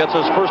guard, gets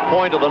his first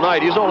point of the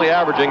night. He's only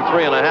averaging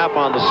 3.5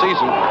 on the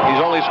season.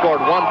 He's only scored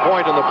 1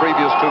 point in the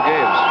previous 2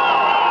 games.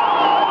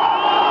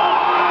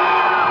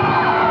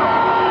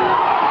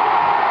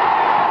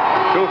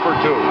 Two for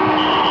 2.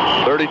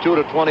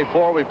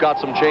 32-24. We've got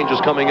some changes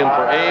coming in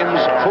for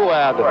Ames.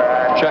 Fuad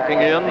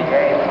checking in.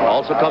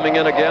 Also coming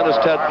in again is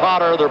Ted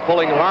Potter. They're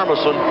pulling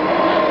Harmison.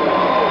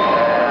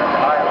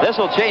 This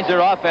will change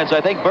their offense.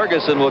 I think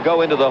Bergeson will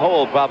go into the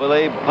hole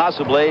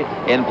possibly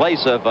in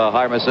place of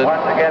Harmison.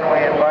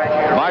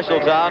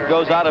 Marshalltown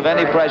goes out of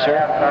any pressure.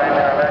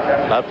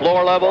 At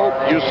floor level,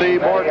 you see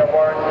Morton.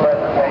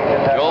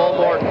 Joel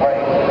Morton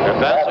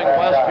advancing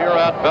west here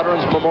at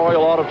Veterans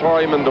Memorial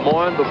Auditorium in Des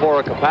Moines before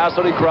a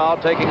capacity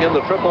crowd taking in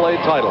the AAA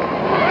title.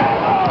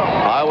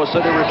 Iowa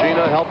City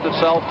Regina helped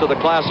itself to the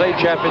Class A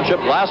championship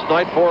last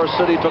night. Forest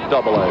City took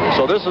AA.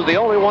 So this is the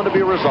only one to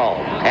be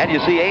resolved. And you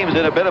see Ames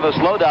in a bit of a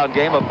slowdown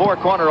game, a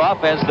 4-corner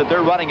offense that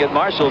they're running at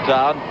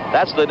Marshalltown.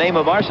 That's the name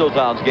of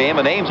Marshalltown's game,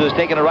 and Ames is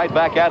taking it right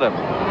back at him.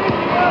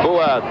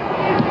 Fuad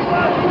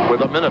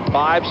with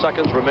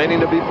 1:05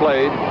 remaining to be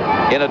played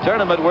in a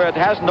tournament where it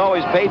hasn't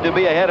always paid to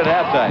be ahead at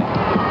halftime.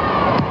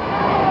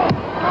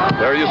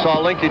 There you saw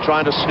Linke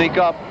trying to sneak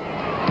up.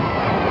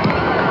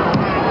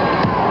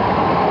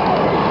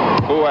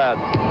 Fuad,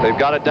 they've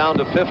got it down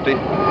to 50.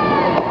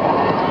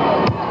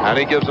 And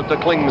he gives it to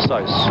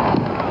Klingseis.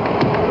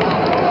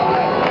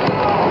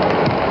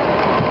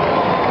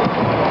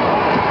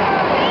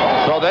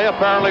 So they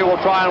apparently will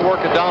try and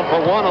work it down for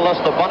 1 unless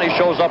the bunny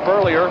shows up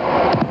earlier.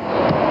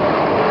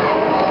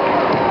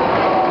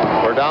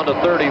 We're down to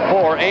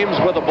 34. Ames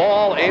with the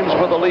ball. Ames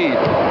with the lead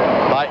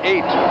by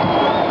 8.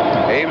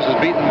 Ames has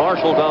beaten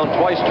Marshalltown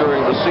twice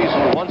during the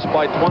season. Once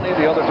by 20,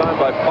 the other time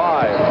by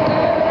 5.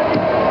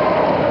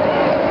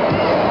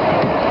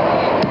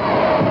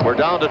 We're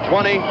down to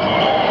 20.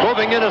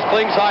 Moving in is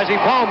Klingseis. He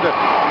palmed it.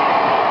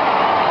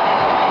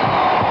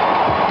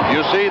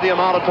 You see the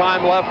amount of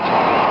time left.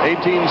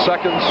 18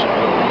 seconds.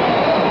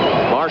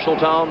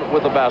 Marshalltown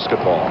with the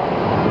basketball.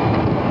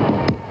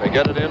 They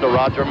get it into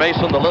Roger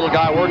Mason, the little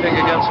guy working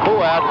against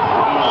Fuad.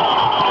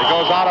 It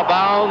goes out of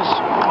bounds.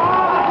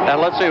 And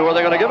let's see who are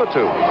they going to give it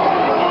to.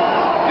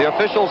 The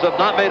officials have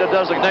not made a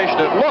designation.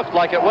 It looked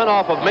like it went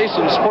off of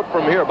Mason's foot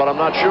from here, but I'm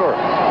not sure.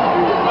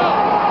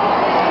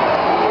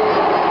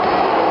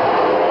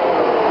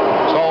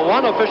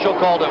 One official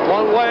called it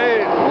one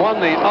way, one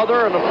the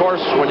other, and of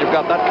course, when you've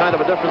got that kind of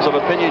a difference of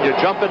opinion, you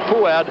jump it.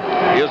 Fuad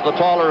is the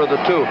taller of the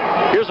two.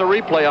 Here's a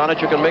replay on it.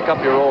 You can make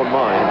up your own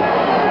mind.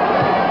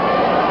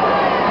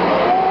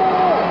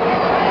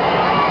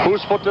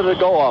 Whose foot did it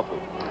go off of?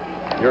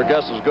 Your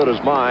guess is as good as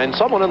mine.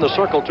 Someone in the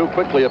circle too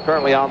quickly,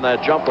 apparently on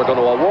that jump. They're going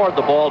to award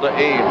the ball to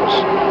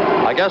Ames.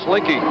 I guess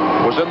Linke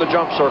was in the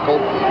jump circle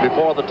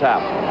before the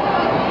tap.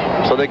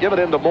 So they give it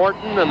into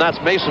Morton, and that's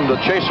Mason, the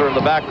chaser, in the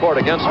backcourt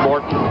against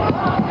Morton.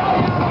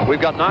 We've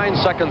got 9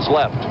 seconds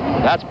left.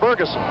 That's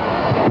Bergeson.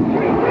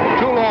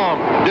 Too long.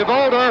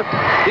 DeVolder.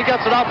 He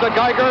gets it out to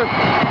Geiger.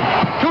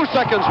 2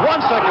 seconds.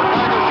 1 second.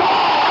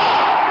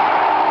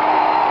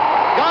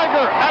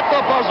 Geiger at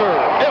the buzzer.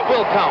 It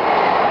will count.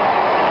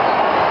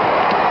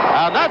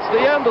 And that's the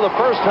end of the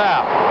first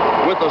half.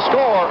 With the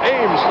score,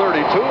 Ames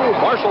 32,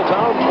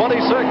 Marshalltown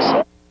 26.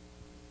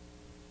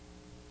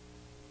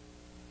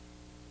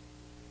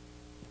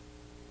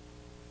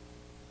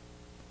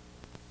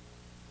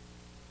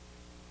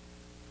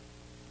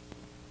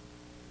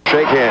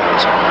 shake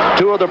hands.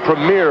 Two of the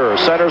premier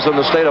centers in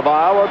the state of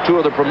Iowa, two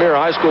of the premier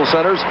high school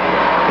centers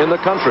in the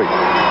country.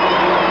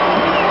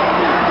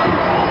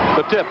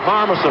 The tip,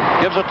 Harmison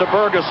gives it to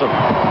Ferguson.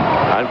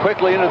 And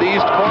quickly into the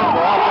east corner,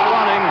 off and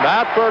running,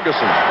 Matt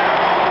Ferguson.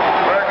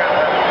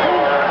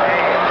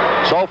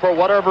 So for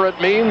whatever it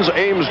means,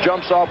 Ames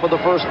jumps off with the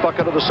first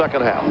bucket of the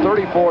second half.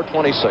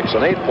 34-26,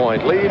 an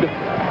 8-point lead.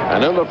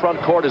 And in the front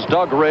court is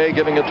Doug Ray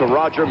giving it to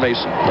Roger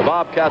Mason. The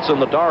Bobcats in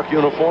the dark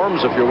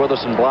uniforms if you're with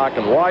us in black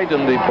and white,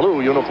 and the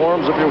blue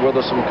uniforms if you're with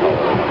us in color.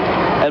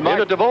 And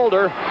Mark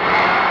DeVolder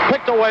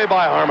picked away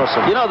by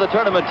Harmison. You know, the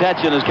tournament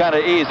tension is kind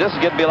of eased. This is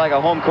going to be like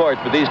a home court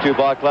for these two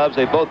ball clubs.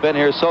 They've both been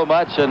here so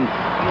much, and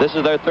this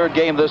is their third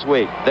game this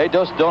week. They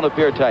just don't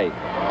appear tight.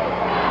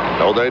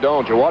 No, they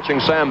don't. You're watching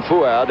Sam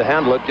Fuad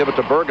handle it, give it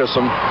to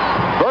Ferguson.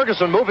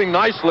 Ferguson moving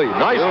nicely.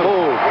 Nice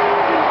move.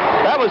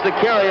 That was the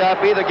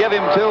carry-up. Either give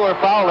him two or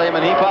foul him,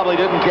 and he probably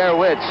didn't care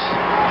which.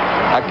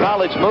 A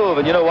college move,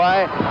 and you know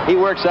why? He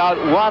works out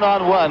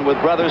one-on-one with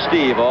brother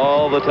Steve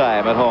all the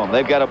time at home.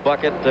 They've got a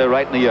bucket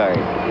right in the yard.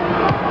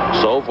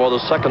 So for the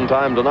second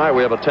time tonight,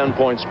 we have a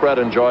 10-point spread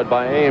enjoyed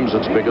by Ames,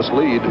 its biggest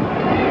lead.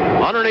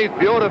 Underneath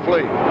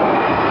beautifully.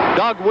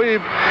 Craig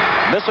Weave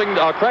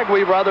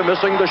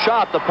missing the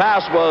shot. The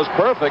pass was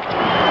perfect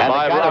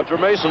by Roger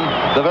Mason.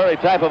 The very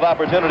type of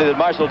opportunity that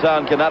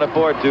Marshalltown cannot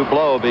afford to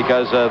blow,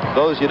 because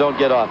those you don't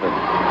get often.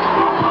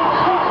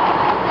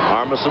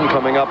 Harmison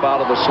coming up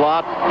out of the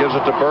slot, gives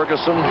it to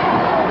Ferguson.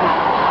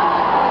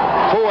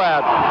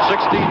 Fuad,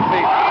 16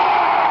 feet.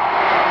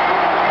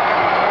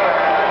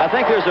 I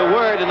think there's a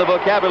word in the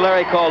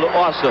vocabulary called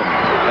awesome,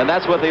 and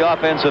that's what the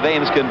offense of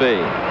Ames can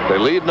be. They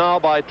lead now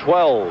by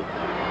 12.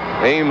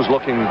 Ames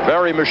looking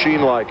very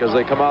machine-like as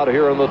they come out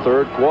here in the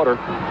third quarter.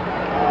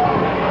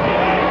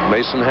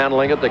 Mason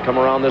handling it. They come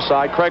around this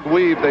side. Craig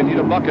Weave, they need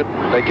a bucket.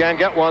 They can't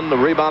get one. The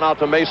rebound out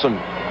to Mason.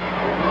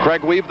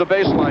 Craig Weave, the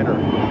baseliner.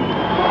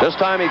 This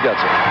time he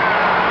gets it.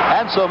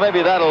 And so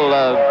maybe that'll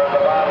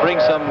bring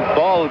some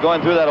ball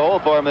going through that hole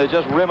for him. They're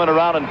just rimming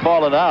around and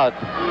falling out.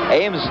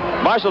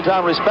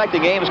 Marshalltown,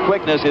 respecting Ames'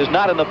 quickness, is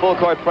not in the full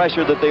court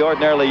pressure that they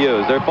ordinarily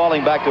use. They're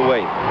falling back to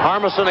wait.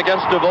 Harmison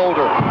against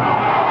DeVolder.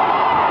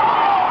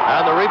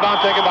 And the rebound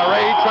taken by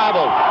Ray. He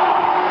traveled.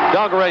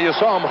 Doug Ray, you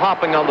saw him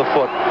hopping on the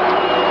foot.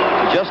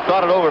 He just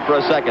caught it over for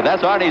a second.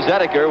 That's Arnie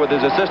Zedeker with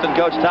his assistant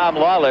coach Tom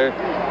Lawler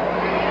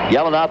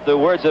yelling out the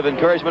words of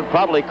encouragement,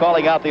 probably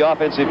calling out the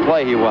offensive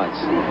play he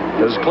wants.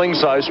 There's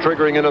Klingsize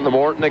triggering in the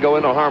Morton. They go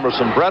into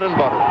Harmison. Bread and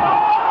butter.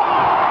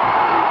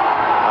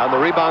 And the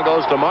rebound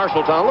goes to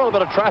Marshalltown. A little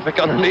bit of traffic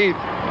underneath.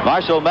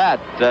 Marshall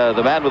Matt,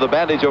 the man with the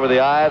bandage over the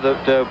eye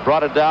that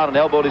brought it down and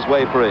elbowed his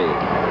way free.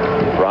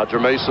 Roger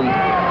Mason.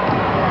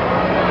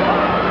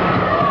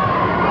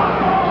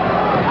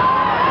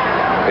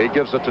 He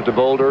gives it to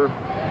DeVolder.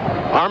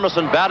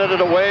 Harmison batted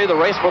it away. The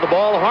race for the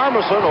ball.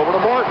 Harmison over to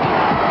Morton.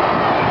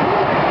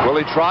 Will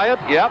he try it?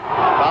 Yep.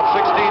 About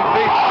 16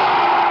 feet.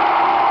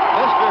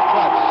 Mr.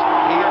 Clutch.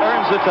 He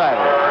earns the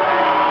title.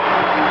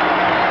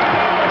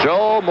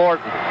 Joe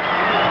Morton.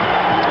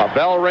 A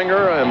bell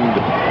ringer, and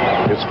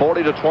it's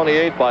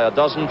 40-28 by a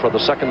dozen for the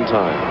second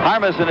time.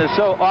 Harmison is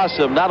so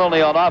awesome, not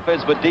only on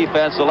offense but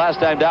defense. The last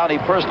time down, he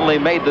personally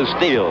made the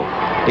steal.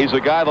 He's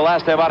the guy the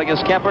last time out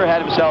against Kemper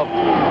had himself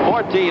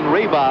 14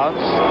 rebounds,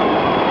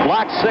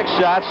 blocked 6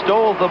 shots,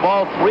 stole the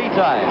ball 3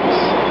 times.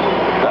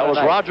 That was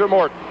Roger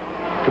Morton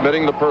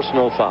committing the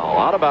personal foul.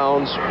 Out of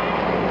bounds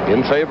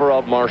in favor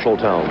of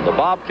Marshalltown. The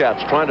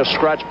Bobcats trying to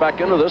scratch back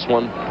into this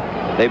one.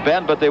 They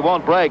bend, but they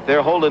won't break.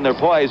 They're holding their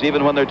poise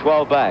even when they're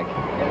 12 back.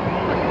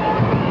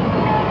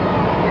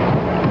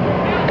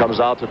 Comes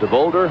out to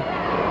DeVolder.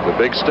 The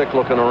big stick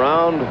looking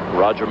around.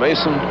 Roger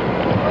Mason.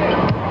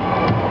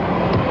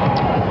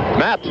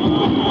 Matt.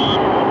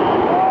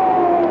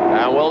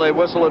 And will they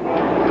whistle it?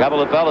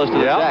 Couple of fellas to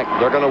the deck.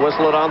 They're going to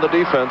whistle it on the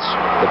defense.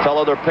 The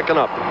fellow they're picking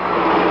up.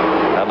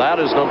 And that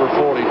is number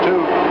 42.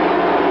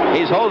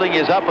 He's holding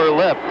his upper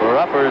lip or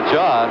upper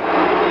jaw.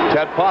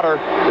 Ted Potter,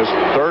 his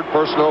 3rd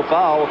personal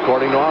foul,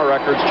 according to our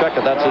records. Check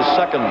it. That's his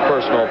 2nd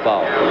personal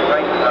foul.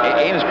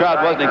 Ames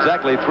crowd wasn't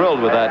exactly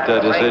thrilled with that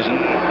decision.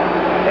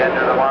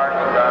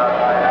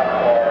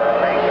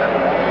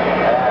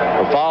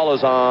 The foul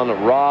is on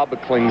Rob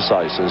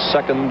Klingsize, his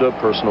 2nd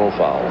personal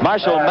foul.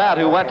 Marshall Matt,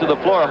 who went to the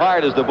floor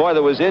hard, is the boy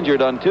that was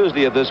injured on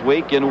Tuesday of this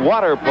week in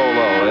water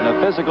polo in a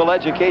physical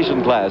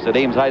education class at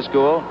Ames High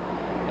School.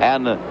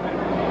 And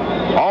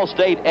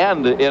All-State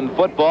and in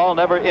football,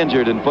 never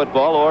injured in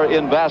football or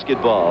in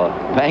basketball.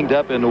 Banged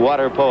up in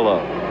water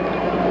polo.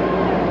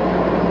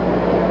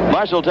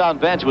 Marshalltown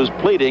bench was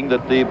pleading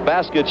that the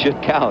basket should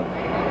count.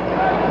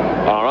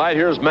 All right,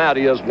 here's Matt.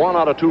 He has 1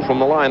 out of 2 from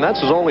the line. That's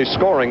his only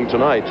scoring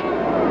tonight.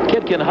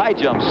 Kid can high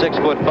jump,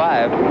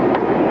 6'5".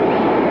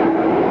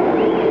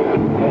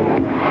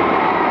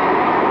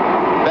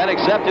 Been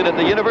accepted at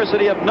the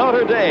University of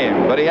Notre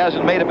Dame, but he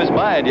hasn't made up his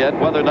mind yet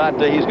whether or not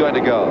he's going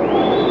to go.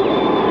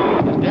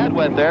 His dad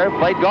went there,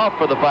 played golf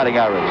for the Fighting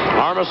Irish.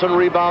 Harmison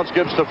rebounds,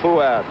 gives to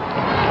Fuad.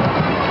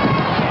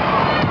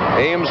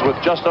 Ames, with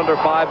just under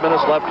 5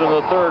 minutes left in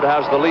the third,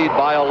 has the lead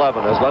by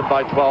 11. Has led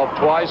by 12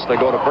 twice. They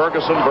go to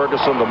Bergeson.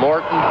 Bergeson to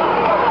Morton.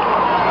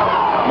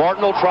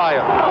 Morton will try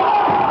it.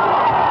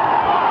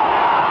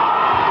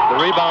 The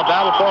rebound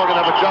battle for going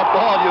to have a jump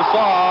ball. You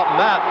saw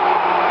Matt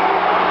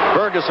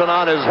Bergeson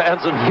on his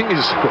hands and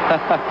knees.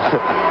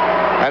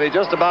 And he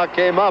just about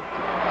came up.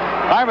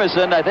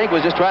 Harmison, I think,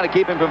 was just trying to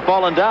keep him from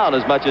falling down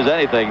as much as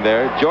anything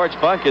there. George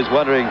Funk is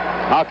wondering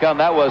how come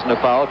that wasn't a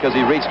foul, because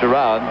he reached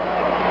around.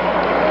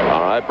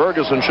 All right,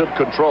 Bergeson should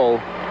control.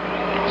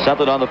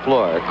 Something on the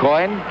floor.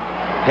 Coin?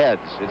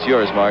 Heads. It's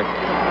yours, Mark.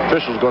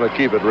 Official's going to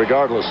keep it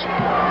regardless.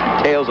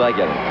 Tails, I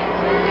get it.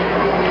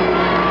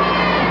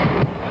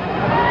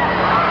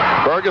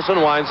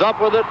 Bergeson winds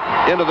up with it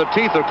into the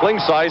teeth of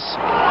Klingseis.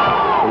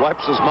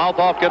 Wipes his mouth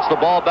off, gets the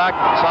ball back,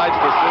 decides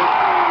to shoot.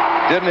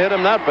 Didn't hit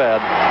him that bad.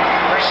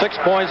 6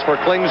 points for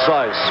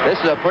Klingseis. This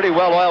is a pretty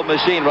well-oiled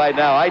machine right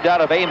now. I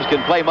doubt if Ames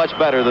can play much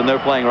better than they're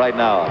playing right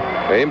now.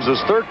 Ames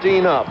is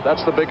 13 up.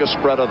 That's the biggest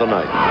spread of the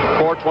night.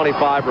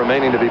 4:25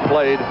 remaining to be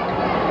played.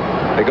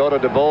 They go to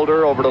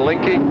DeVolder over to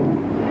Linke.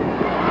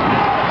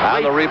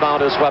 And the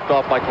rebound is swept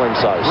off by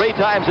Klingseis. 3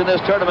 times in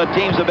this tournament,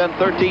 teams have been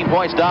 13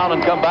 points down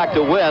and come back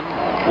to win.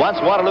 Once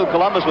Waterloo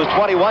Columbus was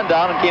 21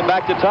 down and came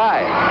back to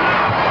tie.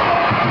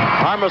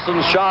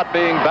 Harmison's shot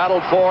being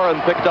battled for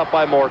and picked up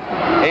by Morton.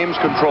 Ames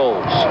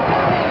controls.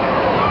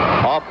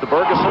 Off to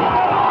Bergeson.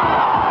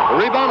 The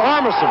rebound,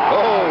 Harmison.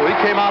 Oh, he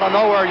came out of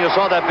nowhere, and you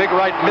saw that big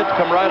right mitt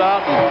come right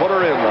out and put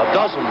her in. A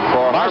dozen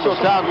for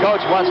Marshalltown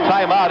coach wants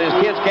timeout. His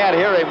kids can't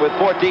hear him with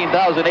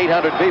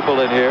 14,800 people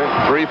in here.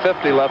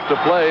 3:50 left to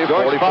play.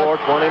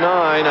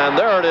 44-29, and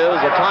there it is,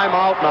 a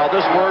timeout. Now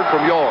this word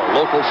from your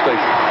local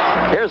station.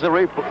 Here's a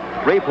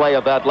replay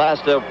of that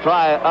last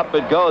try. Up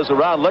it goes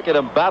around. Look at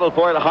him battle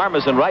for it.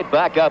 Harmison right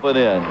back up and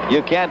in.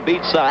 You can't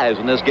beat size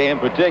in this game,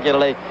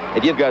 particularly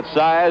if you've got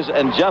size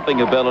and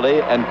jumping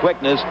ability and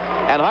quickness.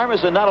 And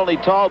Harmison not only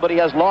tall, but he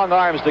has long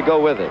arms to go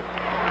with it.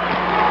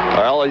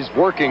 Well, he's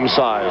working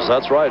size.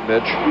 That's right,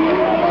 Mitch.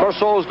 Of course,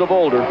 so is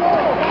DeVolder.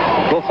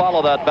 We'll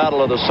follow that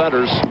battle of the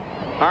centers.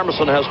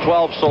 Harmison has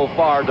 12 so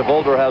far.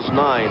 DeVolder has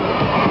 9.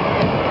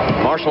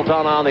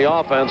 Marshalltown on the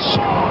offense.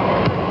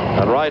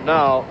 And right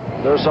now,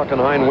 they're sucking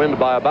hind wind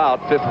by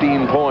about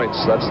 15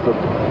 points. That's the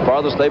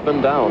farthest they've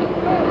been down.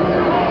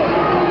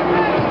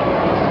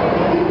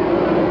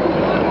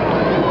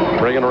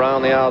 Bringing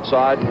around the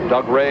outside.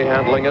 Doug Ray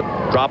handling it.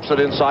 Drops it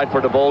inside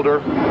for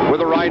DeVolder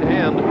with a right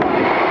hand.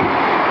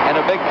 And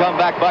a big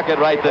comeback bucket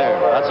right there.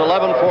 That's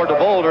 11 for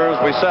DeVolder.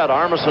 As we said,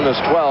 Harmison is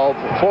 12.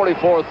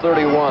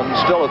 44-31.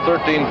 Still a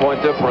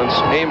 13-point difference.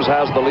 Ames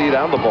has the lead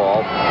and the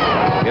ball.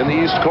 In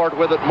the East Court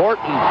with it,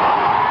 Morton.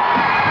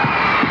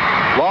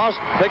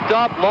 Lost, picked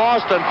up,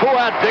 lost, and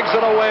Fuad digs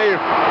it away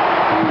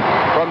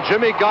from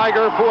Jimmy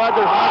Geiger. Fuad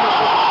to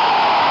Harmison.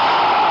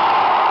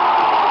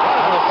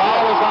 And the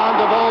foul is on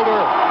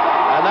DeVolder.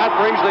 And that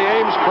brings the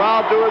Ames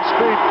crowd to its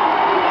feet.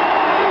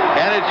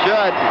 And it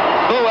should.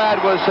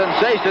 Fuad was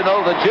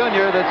sensational. The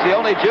junior, that's the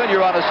only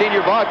junior on a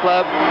senior ball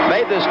club,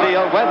 made the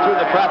steal, went through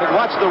the traffic.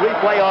 Watch the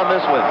replay on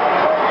this one.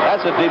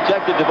 That's a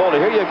dejected DeVolder.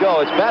 Here you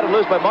go. It's batted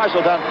loose by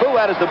Marshalltown.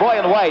 Fuad is the boy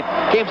in white.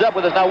 Teams up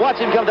with us. Now watch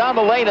him come down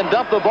the lane and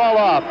dump the ball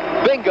off.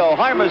 Bingo.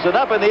 Harmison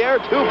up in the air.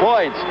 2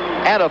 points.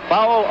 And a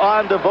foul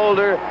on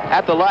DeVolder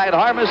at the line.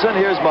 Harmison,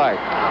 here's Mark.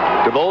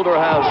 DeVolder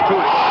has 2.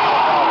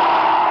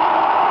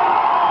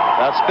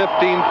 That's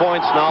 15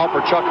 points now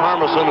for Chuck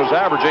Harmison, who's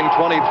averaging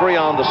 23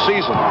 on the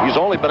season. He's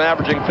only been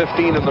averaging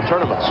 15 in the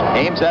tournaments.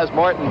 Ames has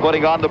Morton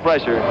putting on the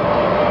pressure.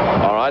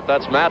 All right,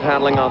 that's Matt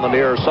handling on the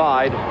near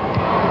side.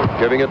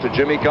 Giving it to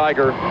Jimmy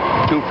Geiger.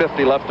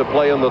 2:50 left to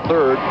play in the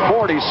third.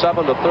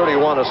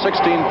 47-31, a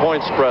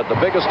 16-point spread,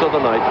 the biggest of the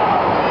night.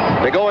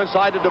 They go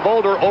inside to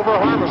DeVolder over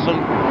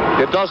Harmison.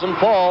 It doesn't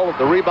fall.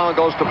 The rebound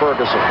goes to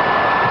Bergeson.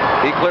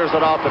 He clears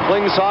it out to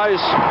Klingseis.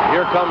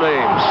 Here comes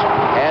Ames.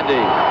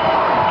 Andy.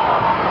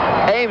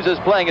 Ames is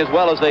playing as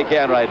well as they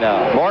can right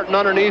now. Morton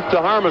underneath to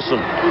Harmison.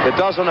 It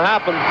doesn't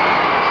happen.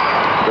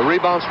 The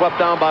rebound swept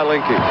down by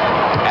Linke.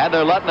 And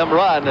they're letting them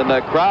run, and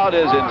the crowd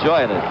is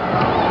enjoying it.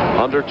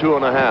 Under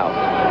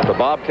 2.5. The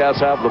Bobcats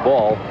have the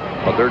ball,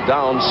 but they're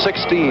down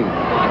 16.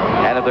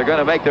 And if they're going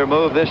to make their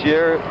move this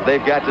year,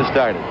 they've got to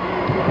start it.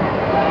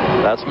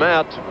 That's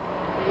Matt.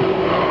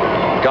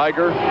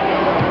 Geiger.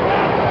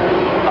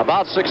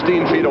 About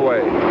 16 feet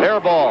away. Air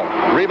ball.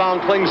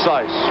 Rebound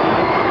Klingseis.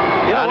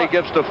 And he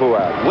gives to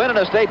Fuad. Winning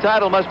a state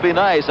title must be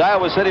nice.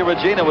 Iowa City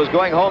Regina was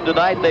going home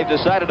tonight. They've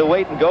decided to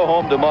wait and go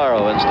home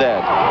tomorrow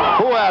instead.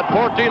 Fuad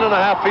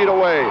 14.5 feet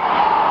away.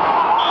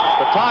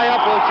 The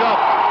tie-up will jump.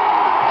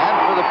 And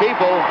for the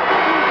people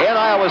in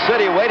Iowa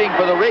City waiting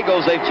for the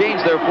Regals, they've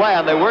changed their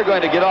plan. They were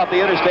going to get off the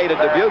interstate at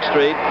Dubuque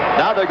Street.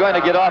 Now they're going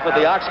to get off at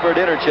the Oxford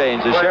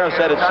Interchange. The sheriff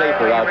said it's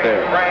safer out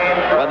there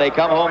when they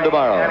come home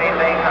tomorrow.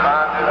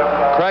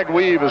 Craig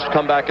Weave has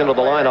come back into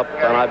the lineup,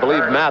 and I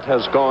believe Matt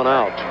has gone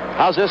out.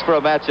 How's this for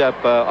a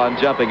matchup on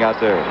jumping out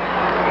there?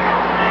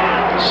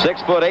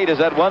 6'8" is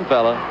that one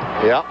fella.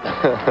 Yeah.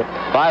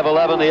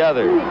 5'11" the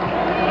other.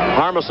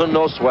 Harmison,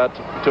 no sweat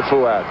to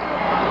Fuad.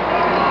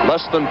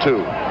 Less than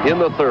 2 in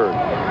the third.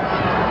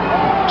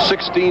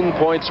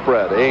 16-point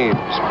spread.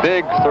 Ames,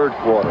 big third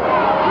quarter.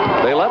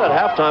 They led at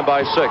halftime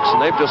by 6,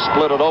 and they've just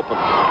split it open.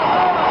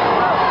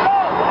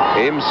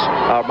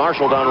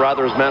 Marshalltown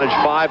rather has managed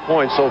 5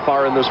 points so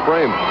far in this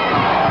frame.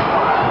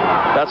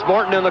 That's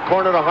Morton in the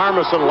corner to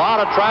Harmison. A lot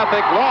of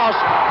traffic lost.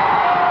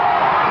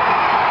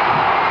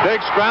 Big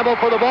scramble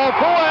for the ball.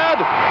 Fuad.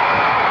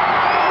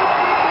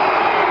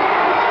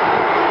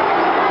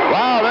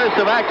 Wow, there's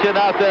some action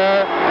out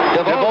there.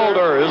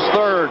 DeVolder is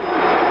third.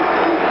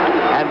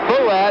 And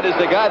Fuad is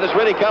the guy that's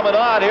really coming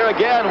on. Here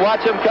again,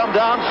 watch him come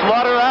down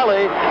Slaughter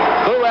Alley.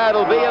 Fuad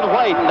will be in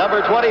white,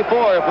 number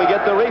 24. If we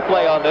get the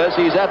replay on this,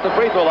 he's at the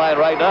free throw line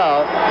right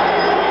now.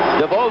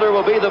 DeVolder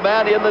will be the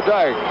man in the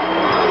dark.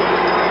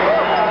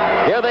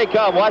 Here they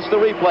come. Watch the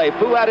replay.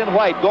 Fuad in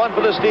white going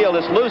for the steal.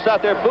 It's loose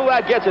out there.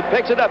 Fuad gets it,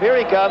 picks it up. Here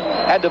he comes.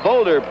 And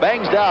DeVolder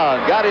bangs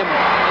down. Got him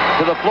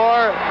to the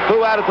floor.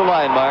 Fuad at the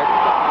line, Mark.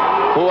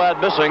 Fuad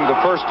missing the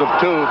first of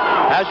 2.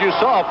 As you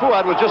saw,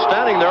 Fuad was just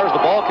standing there as the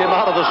ball came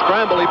out of the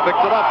scramble. He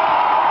picked it up.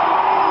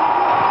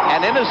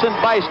 An innocent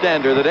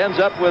bystander that ends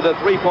up with a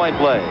 3-point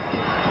play.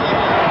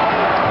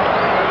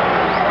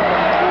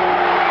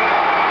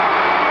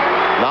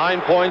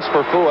 Nine points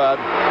for Fuad.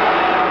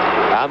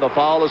 And the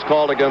foul is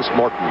called against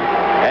Morton.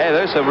 Hey,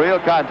 there's some real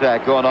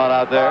contact going on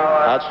out there.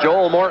 That's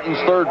Joel Morton's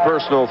third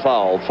personal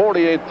foul.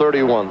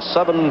 48-31,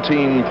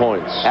 17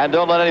 points. And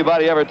don't let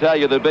anybody ever tell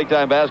you that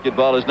big-time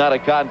basketball is not a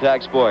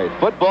contact sport.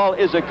 Football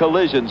is a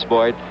collision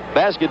sport.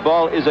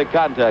 Basketball is a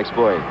contact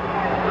sport.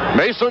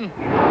 Mason.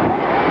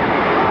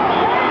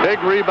 Big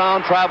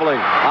rebound traveling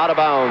out of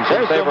bounds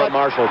in favor of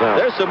Marshalltown.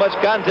 There's so much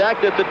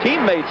contact that the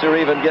teammates are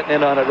even getting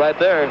in on it right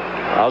there.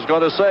 I was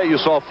going to say, you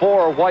saw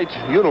 4 white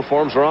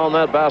uniforms around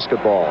that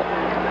basketball.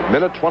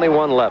 Minute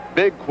 21 left.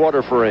 Big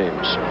quarter for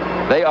Ames.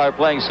 They are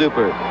playing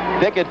super.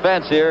 Picket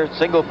fence here.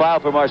 Single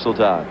foul for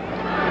Marshalltown.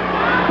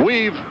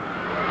 Weave.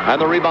 And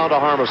the rebound to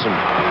Harmison.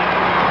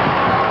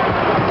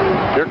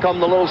 Here come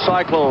the little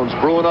Cyclones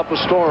brewing up a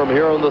storm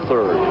here in the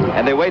third.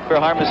 And they wait for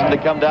Harmison to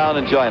come down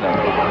and join them.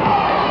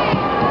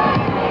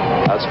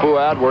 That's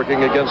Fuad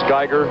working against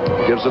Geiger.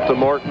 Gives it to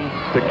Morton.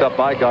 Picked up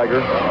by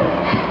Geiger.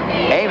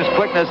 Ames'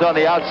 quickness on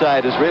the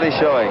outside is really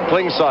showing.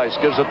 Klingseis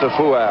gives it to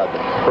Fuad.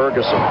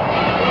 Ferguson.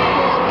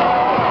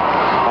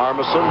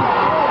 Harmison.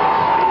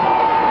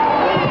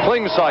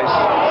 Klingseis,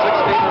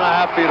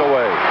 16.5 feet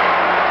away.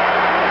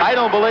 I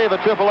don't believe a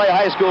AAA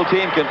high school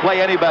team can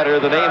play any better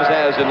than Ames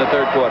has in the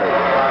third quarter.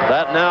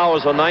 That now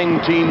is a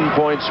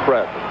 19-point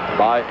spread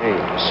by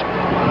Ames.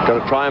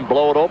 Going to try and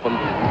blow it open.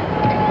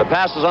 The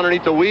pass is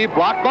underneath the weave,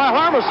 blocked by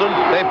Harmison.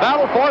 They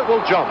battle for it,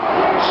 will jump.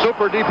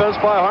 Super defense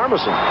by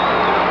Harmison.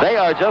 They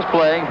are just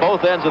playing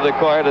both ends of the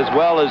court as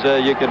well as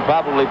you can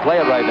probably play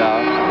it right now.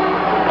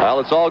 Well,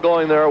 it's all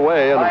going their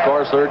way, and of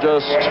course they're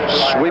just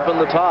sweeping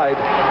the tide.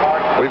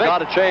 We've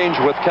got a change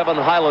with Kevin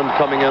Highland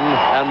coming in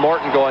and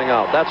Morton going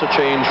out. That's a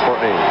change for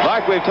Ames.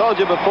 Mark, we've told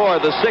you before,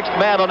 the 6th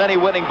man on any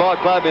winning ball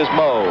club is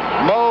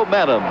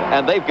momentum,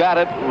 and they've got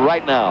it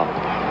right now.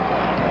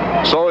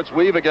 So it's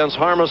Weave against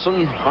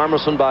Harmison.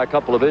 Harmison by a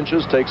couple of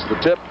inches takes the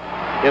tip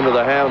into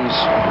the hands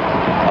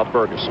of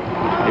Ferguson.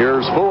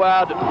 Here's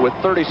Fuad with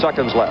 30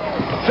 seconds left.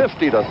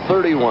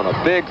 50-31,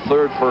 a big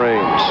third for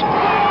Ames.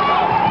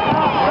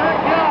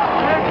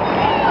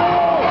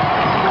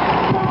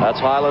 That's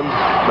Highland,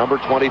 number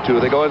 22.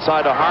 They go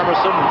inside to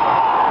Harmison.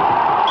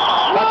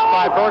 Touched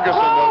by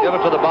Ferguson. They'll give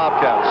it to the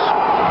Bobcats.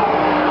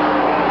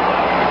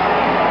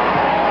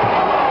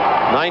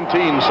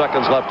 19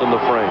 seconds left in the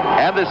frame.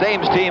 And this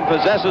Ames team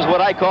possesses what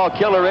I call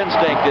killer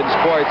instinct in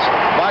sports.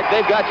 Mark,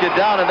 they've got you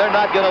down and they're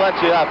not going to let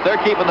you up. They're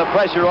keeping the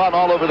pressure on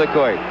all over the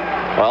court.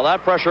 Well,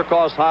 that pressure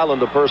cost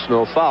Highland a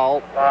personal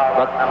foul,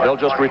 but they'll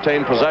just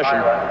retain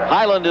possession.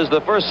 Highland is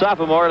the first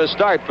sophomore to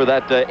start for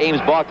that Ames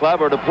ball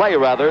club, or to play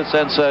rather,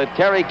 since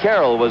Terry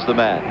Carroll was the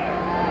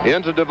man.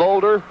 Into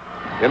DeVolder.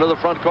 Into the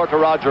front court to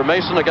Roger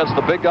Mason against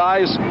the big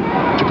guys.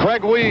 To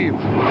Craig Weave.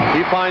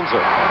 He finds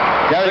it.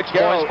 6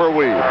 points for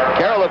Weave.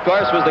 Carroll, of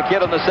course, was the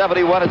kid on the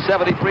 71 and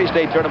 73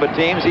 state tournament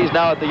teams. He's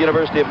now at the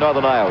University of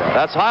Northern Iowa.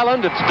 That's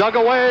Highland. It's dug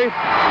away.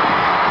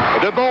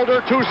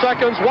 DeVolder, 2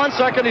 seconds. 1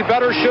 second, he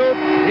better shoot.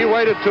 He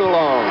waited too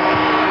long.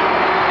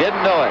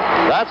 Didn't know it.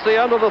 That's the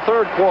end of the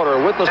third quarter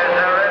with the...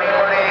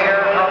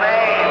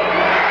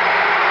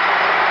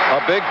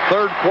 A big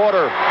third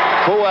quarter.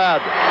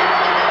 Fuad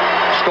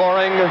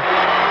scoring.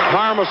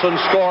 Harmison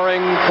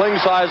scoring.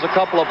 Klingseis a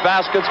couple of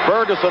baskets.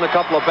 Ferguson a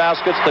couple of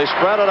baskets. They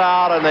spread it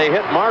out and they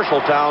hit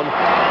Marshalltown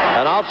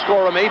and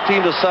outscore them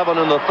 18-7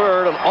 in the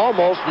third and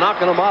almost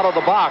knocking them out of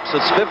the box.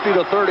 It's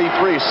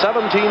 50-33,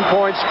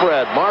 17-point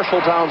spread.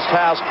 Marshalltown's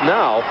task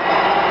now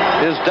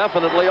is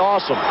definitely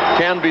awesome.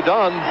 Can be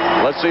done.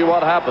 Let's see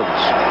what happens.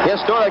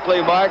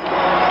 Historically, Mark,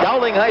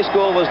 Dowling High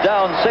School was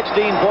down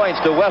 16 points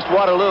to West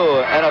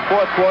Waterloo in a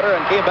fourth quarter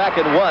and came back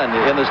and won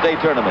in the state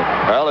tournament.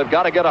 Well, they've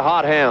got to get a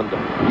hot hand.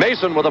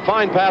 Mason with a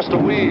fine pass to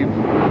Weave,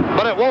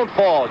 but it won't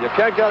fall. You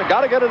can't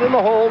got to get it in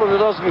the hole and it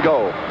doesn't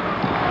go.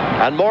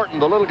 And Morton,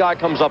 the little guy,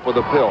 comes up with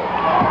a pill.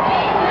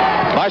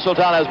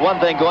 Marshalltown has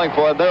one thing going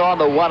for them. They're on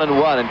the 1-1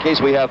 in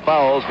case we have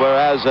fouls,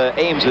 whereas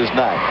Ames is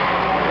not.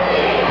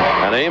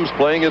 And Ames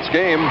playing its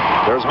game.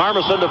 There's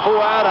Harmison to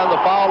Fuad, and the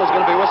foul is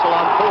going to be whistled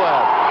on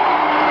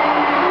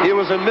Fuad. He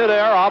was in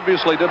midair,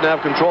 obviously didn't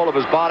have control of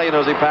his body, and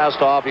as he passed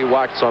off, he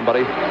whacked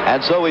somebody.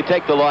 And so we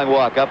take the long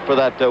walk up for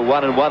that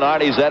 1-1.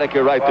 Arnie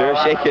Zedeker right there,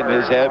 shaking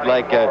his head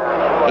like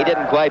he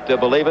didn't quite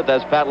believe it.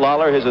 That's Pat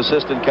Lawler, his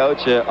assistant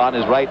coach, on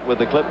his right with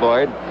the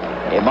clipboard.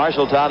 In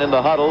Marshalltown in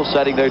the huddle,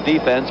 setting their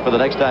defense for the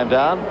next time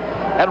down.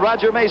 And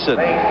Roger Mason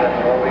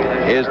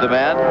is the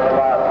man.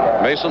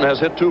 Mason has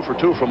hit 2 for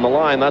 2 from the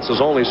line. That's his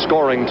only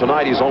scoring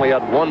tonight. He's only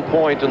had 1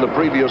 point in the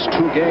previous 2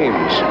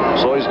 games.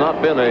 So he's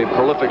not been a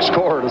prolific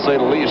scorer, to say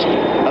the least.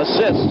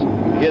 Assists,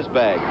 his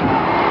bag.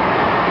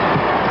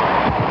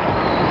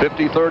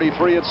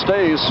 50-33 it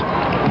stays.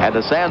 And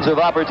the sands of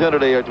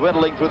opportunity are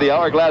dwindling through the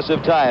hourglass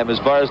of time as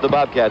far as the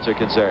Bobcats are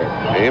concerned.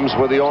 Ames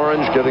with the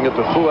orange, giving it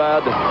to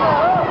Fuad.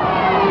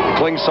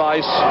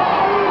 Klingsice,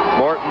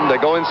 Morton. They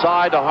go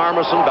inside to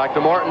Harmison. Back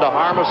to Morton, to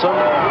Harmison.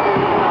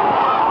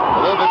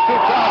 A little bit too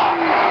tough.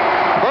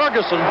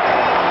 Ferguson.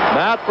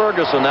 Matt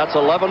Ferguson. That's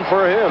 11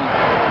 for him.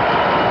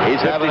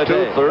 He's having a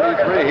day.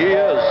 52-33. He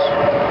is.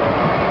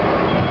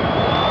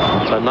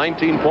 It's a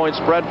 19-point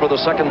spread for the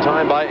second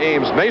time by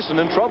Ames. Mason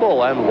in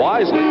trouble, and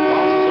wisely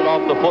bounces it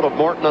off the foot of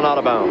Morton and out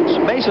of bounds.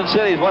 Mason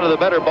City is one of the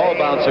better ball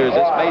bouncers.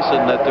 This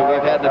Mason that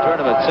we've had in the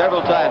tournament.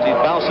 Several times he's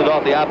bounced it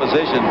off the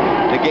opposition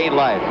to gain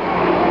life.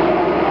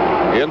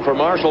 In for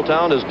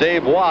Marshalltown is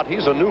Dave Watt.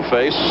 He's a new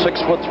face,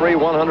 6'3",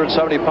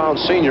 170-pound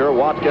senior.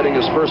 Watt getting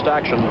his first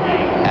action.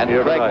 And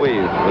Frank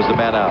Weave was the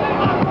man out.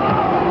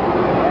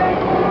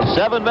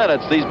 7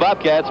 minutes. These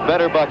Bobcats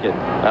better bucket.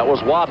 That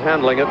was Watt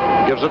handling it.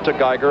 Gives it to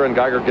Geiger, and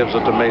Geiger gives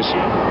it to Mason.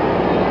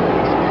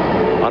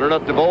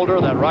 Underneath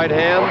DeVolder, that right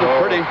hand,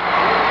 pretty.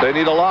 They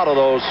need a lot of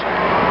those.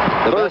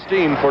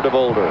 13 for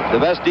DeVolder. The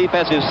best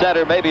defensive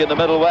center maybe in the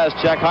Middle West.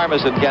 Chuck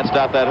Harmison can't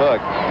stop that hook.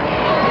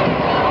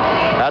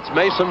 That's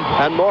Mason,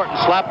 and Morton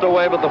slapped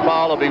away, but the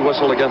foul will be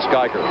whistled against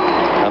Geiger.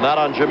 And that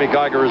on Jimmy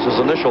Geiger is his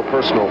initial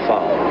personal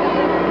foul.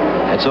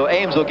 And so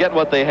Ames will get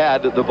what they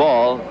had, the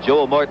ball.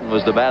 Joel Morton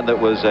was the man that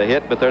was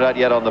hit, but they're not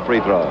yet on the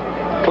free throw.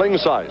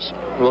 Klingsice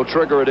will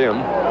trigger it in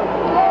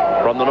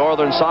from the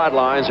northern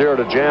sidelines here at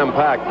a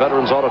jam-packed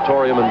Veterans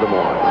Auditorium in Des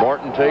Moines.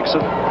 Morton takes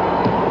it.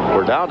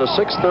 We're down to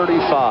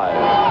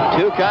 6:35.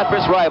 2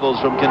 conference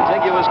rivals from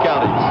contiguous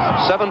counties.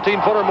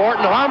 17-footer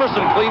Morton.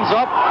 Harmison cleans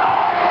up.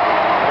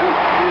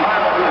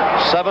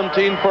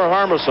 17 for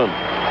Harmison.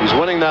 He's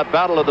winning that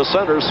battle of the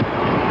centers.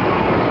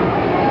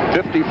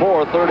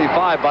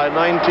 54-35 by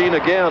 19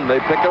 again.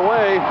 They pick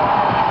away.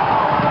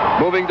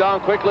 Moving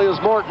down quickly is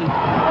Morton.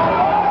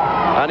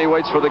 And he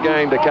waits for the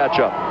gang to catch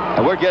up.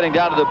 And we're getting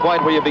down to the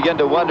point where you begin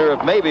to wonder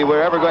if maybe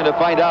we're ever going to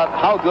find out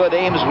how good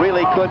Ames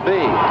really could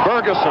be.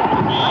 Ferguson.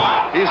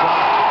 He's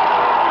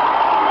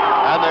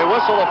hot. And they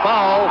whistle a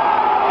foul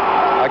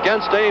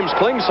against Ames.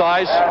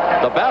 Klingsice.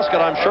 The basket,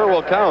 I'm sure,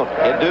 will count.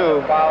 It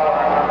do.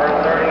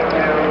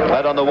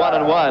 But on the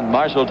 1-1,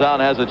 Marshalltown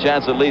has a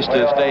chance at least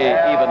to stay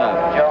even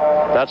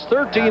up. That's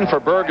 13 for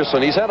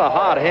Ferguson. He's had a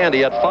hot hand. He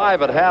had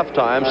 5 at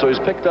halftime, so he's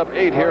picked up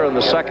 8 here in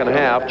the second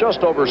half. Just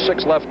over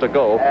 6 left to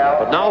go.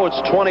 But now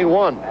it's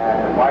 21.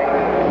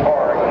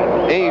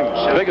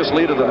 Ames, biggest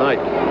lead of the night.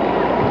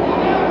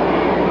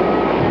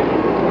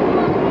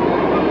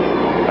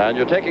 And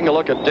you're taking a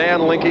look at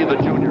Dan Linke, the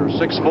junior,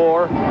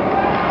 6'4".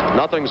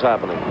 Nothing's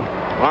happening.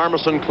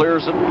 Harmison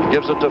clears it,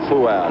 gives it to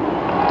Fuad.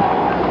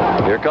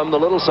 Here come the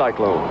Little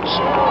Cyclones.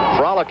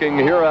 Frolicking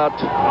here at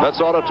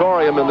Mets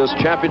Auditorium in this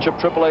championship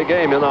AAA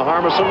game. In a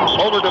Harmison,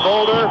 over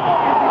DeVolder.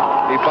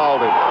 He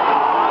fouled him.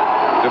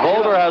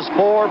 DeVolder has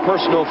 4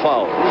 personal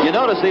fouls. You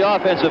notice the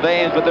offensive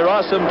Ames, but they're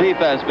awesome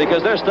defense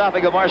because they're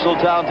stopping a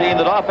Marshalltown team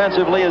that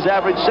offensively has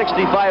averaged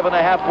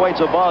 65.5 points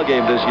a ball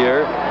game this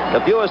year.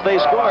 The fewest they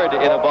scored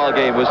in a ball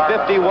game was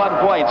 51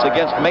 points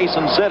against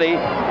Mason City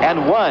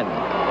and won.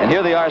 And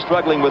here they are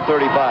struggling with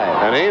 35.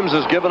 And Ames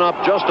has given up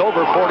just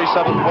over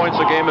 47 points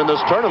a game in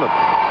this tournament.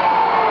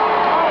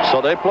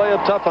 So they play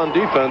it tough on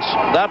defense.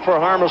 That for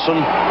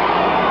Harmison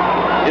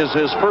is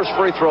his first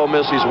free throw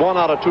miss. He's 1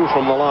 out of 2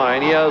 from the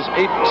line. He has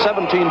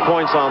 17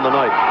 points on the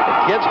night.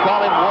 The kids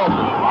call him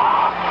Walter.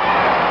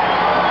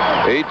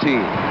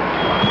 18.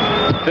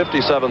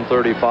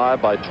 57-35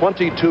 by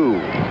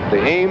 22.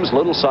 The Ames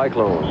Little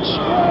Cyclones.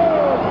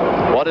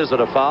 What is it,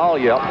 a foul?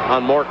 Yep,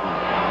 on Morton.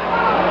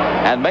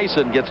 And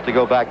Mason gets to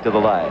go back to the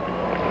line.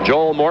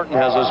 Joel Morton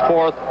has his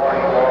 4th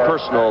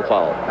personal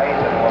foul.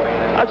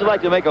 I'd just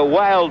like to make a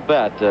wild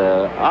bet.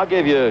 I'll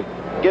give you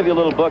a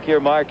little book here,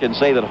 Mark, and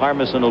say that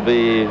Harmison will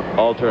be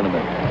all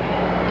tournament.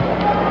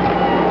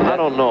 I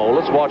don't know.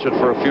 Let's watch it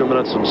for a few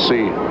minutes and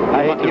see.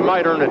 He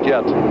might earn it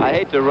yet. I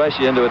hate to rush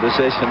you into a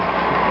decision.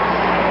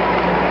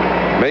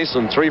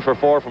 Mason 3 for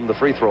 4 from the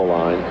free throw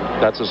line.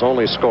 That's his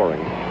only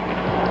scoring.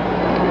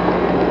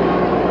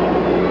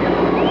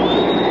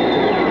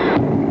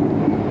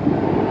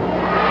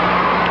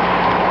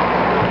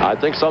 I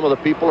think some of the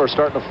people are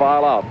starting to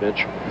file out,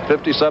 Mitch.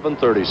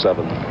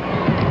 57-37.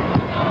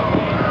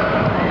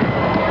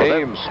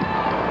 Ames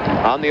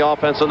on the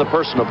offense in the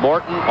person of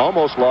Morton.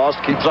 Almost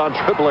lost, keeps on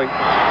dribbling.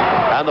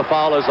 And the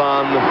foul is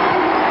on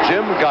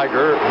Jim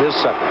Geiger, his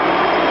second.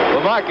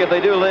 Well, Mark, if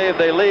they do leave,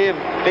 they leave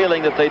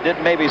feeling that they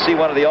didn't maybe see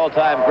one of the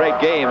all-time great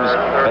games,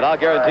 but I'll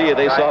guarantee you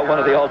they saw one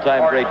of the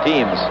all-time great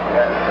teams.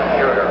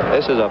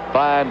 This is a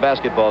fine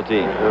basketball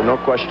team. No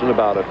question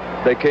about it.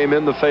 They came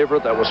in the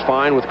favorite. That was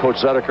fine with Coach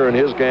Zedeker and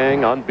his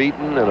gang,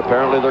 unbeaten, and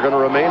apparently they're going to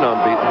remain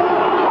unbeaten.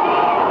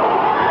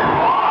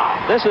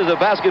 This is a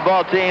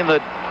basketball team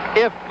that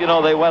if,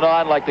 they went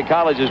on like the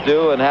colleges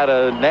do and had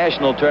a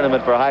national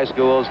tournament for high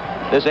schools,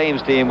 this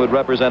Ames team would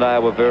represent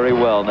Iowa very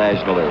well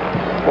nationally.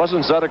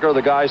 Wasn't Zedeker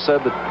the guy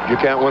said that you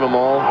can't win them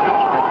all?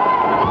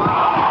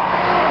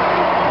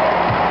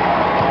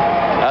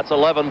 That's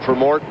 11 for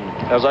Morton.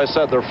 As I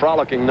said, they're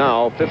frolicking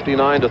now,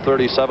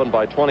 59-37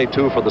 by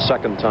 22 for the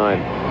second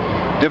time.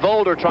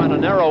 DeVolder trying to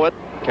narrow it.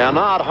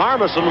 Cannot.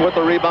 Harmison with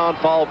the rebound,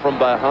 foul from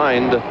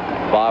behind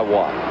by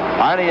Watt.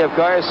 Arnie, of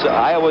course,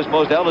 Iowa's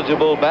most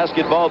eligible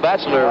basketball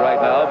bachelor right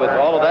now, but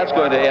all of that's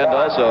going to end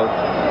also.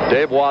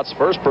 Dave Watt's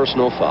first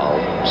personal foul,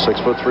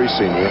 6'3"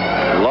 senior.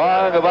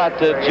 Long about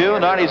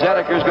June, Arnie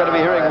Zedeker is going to be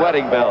hearing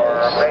wedding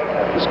bells.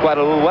 It's quite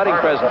a little wedding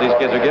present these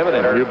kids are giving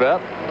him. You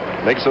bet.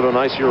 Makes it a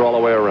nice year all the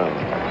way around.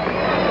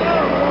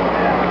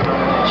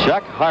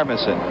 Chuck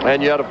Harmison.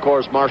 And yet, of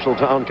course,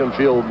 Marshalltown can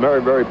feel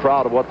very, very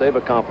proud of what they've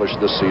accomplished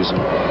this season.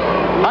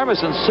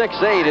 Harmison's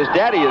 6'8". His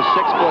daddy is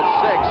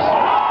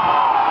 6'6".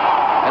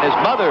 And his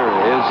mother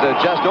is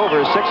just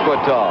over 6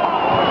 foot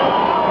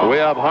tall. We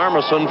have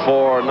Harmison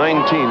for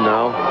 19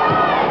 now.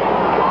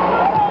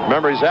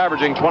 Remember, he's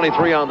averaging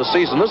 23 on the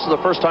season. This is the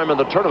first time in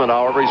the tournament,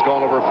 however, he's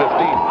gone over 15.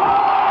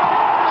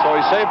 So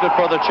he saved it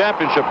for the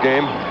championship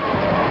game.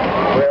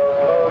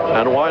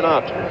 And why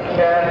not?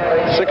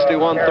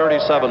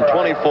 61-37,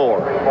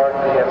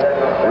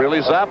 24.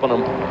 Really zapping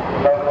them.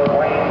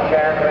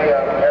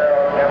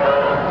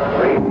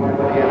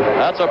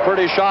 That's a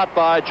pretty shot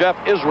by Jeff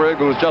Isrig,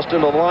 who's just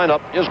into the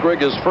lineup.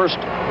 Isrig, his first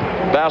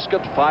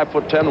basket,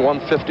 5'10",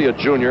 150, a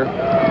junior.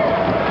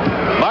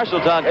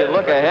 Marshalltown can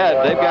look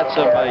ahead. They've got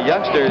some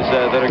youngsters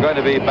that are going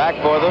to be back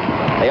for them.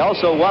 They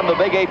also won the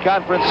Big 8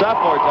 Conference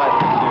sophomore title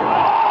this year.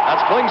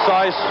 That's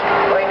Klingsize.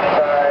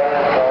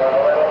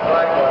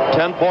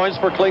 10 points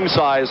for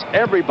Klingsize.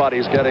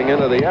 Everybody's getting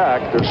into the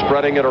act. They're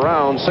spreading it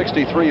around,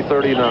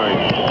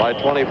 63-39 by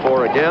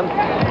 24 again.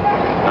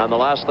 And the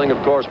last thing,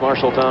 of course,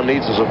 Marshalltown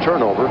needs is a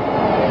turnover.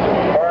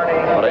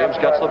 But Ames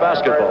gets the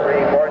basketball.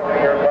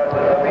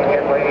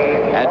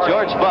 And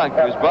George Funk,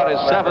 who's brought his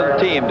 7th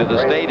team to the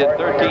state in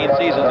 13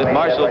 seasons at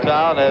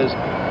Marshalltown, has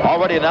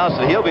already announced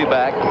that he'll be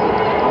back.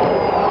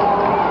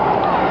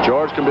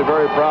 George can be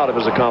very proud of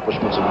his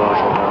accomplishments in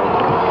Marshalltown.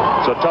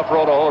 It's a tough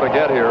road to hoe to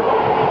get here.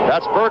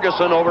 That's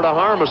Ferguson over to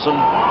Harmison.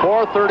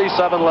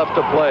 4:37 left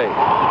to play.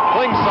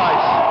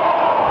 Klingsize.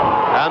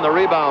 And the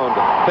rebound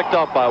picked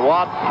up by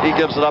Watt. He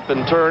gives it up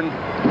in turn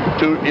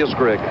to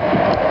Isrig.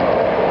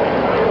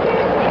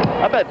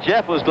 I bet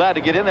Jeff was glad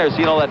to get in there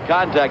seeing all that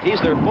contact. He's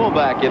their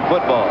fullback in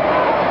football.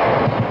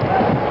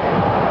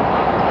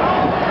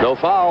 No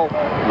foul.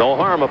 No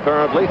harm,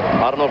 apparently.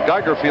 I don't know if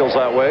Geiger feels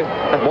that way.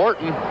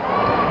 Morton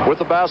with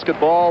the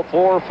basketball.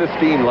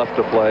 4:15 left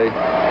to play.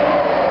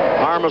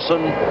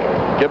 Harmison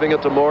giving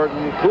it to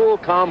Morton. Cool,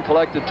 calm,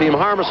 collected team.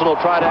 Harmison will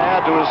try to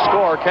add to his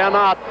score.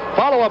 Cannot.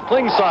 Follow-up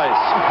Klingsize.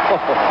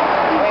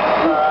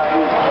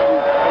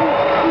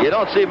 You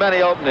don't see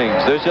many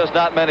openings. There's just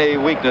not many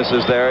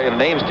weaknesses there in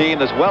an Ames team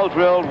that's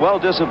well-drilled,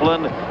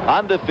 well-disciplined,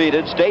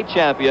 undefeated, state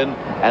champion,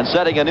 and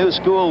setting a new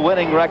school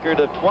winning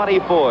record of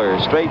 24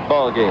 straight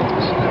ball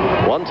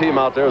games. One team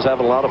out there is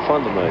having a lot of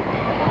fun tonight.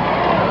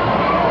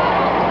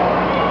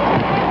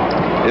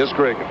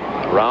 Isrig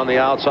around the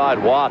outside.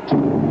 Watt.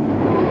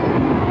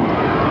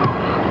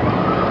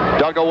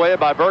 Dug away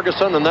by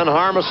Ferguson, and then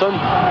Harmison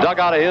dug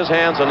out of his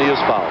hands, and he is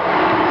fouled.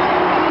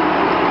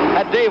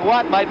 That Dave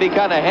Watt might be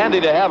kind of handy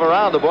to have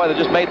around, the boy that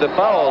just made the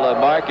foul,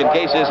 Mark, in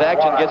case his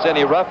action gets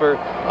any rougher.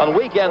 On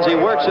weekends, he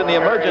works in the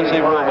emergency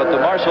room at the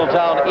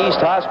Marshalltown East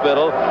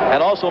Hospital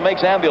and also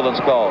makes ambulance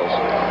calls.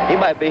 He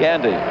might be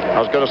handy. I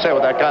was going to say,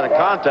 with that kind of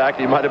contact,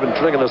 he might have been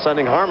thinking of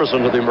sending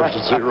Harmison to the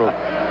emergency room.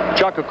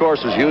 Chuck, of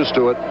course, is used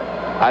to it.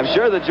 I'm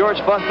sure that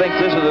George Funk thinks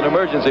this is an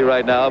emergency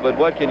right now, but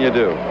what can you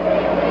do?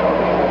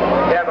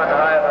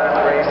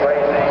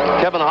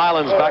 Kevin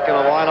Highland's back in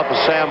the lineup as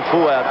Sam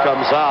Fuad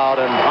comes out,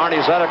 and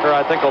Arnie Zedeker,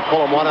 I think, will pull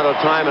them one at a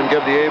time and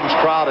give the Ames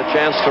crowd a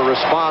chance to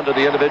respond to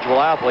the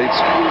individual athletes.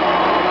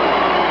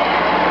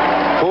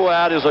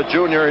 Fuad is a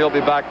junior. He'll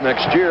be back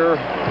next year.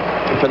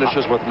 He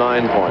finishes with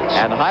 9 points.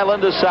 And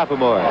Highland is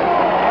sophomore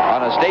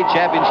on a state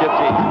championship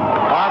team.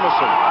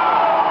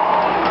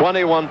 Harmison,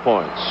 21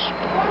 points.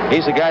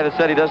 He's the guy that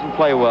said he doesn't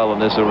play well in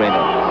this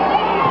arena.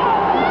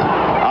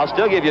 I'll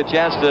still give you a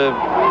chance to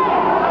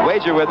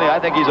wager with me. I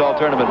think he's all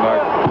tournament,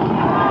 Mark.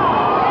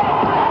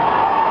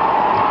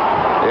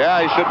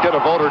 Yeah, he should get a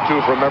vote or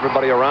two from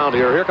everybody around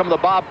here. Here come the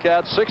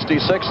Bobcats,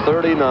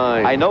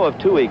 66-39. I know of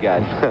two he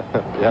got.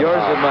 Yeah.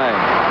 Yours and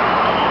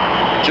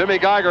mine. Jimmy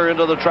Geiger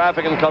into the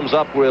traffic and comes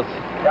up with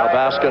a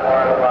basket.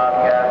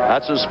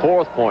 That's his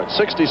 4th point.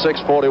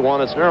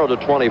 66-41. It's narrowed to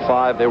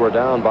 25. They were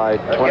down by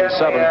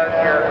 27.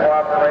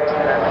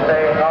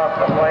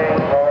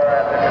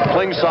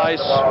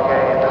 Klingsice.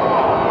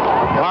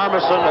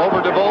 Harmison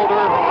over to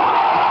Boulder.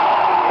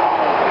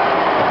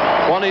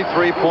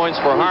 23 points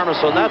for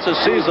Harmison. That's his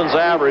season's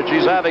average.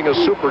 He's having a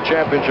super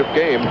championship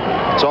game.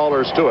 That's all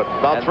there is to it.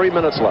 About 3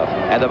 minutes left.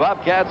 And the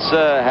Bobcats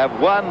have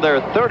won their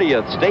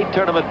 30th state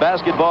tournament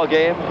basketball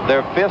game,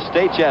 their 5th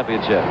state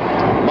championship.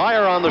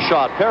 Meyer on the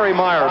shot. Perry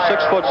Meyer,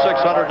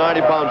 6'6",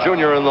 190-pound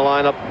junior in the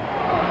lineup.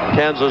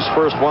 Kansas'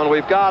 first one.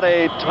 We've got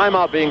a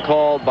timeout being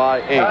called by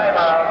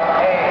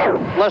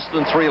Ames. Less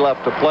than 3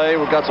 left to play.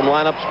 We've got some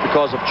lineups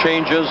because of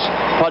changes.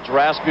 Pudge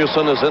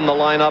Rasmussen is in the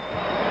lineup.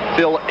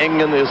 Phil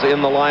Engen is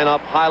in the lineup.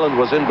 Highland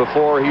was in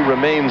before. He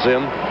remains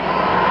in.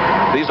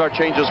 These are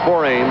changes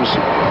for Ames.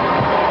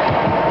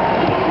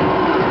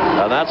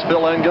 And that's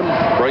Phil Engen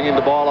bringing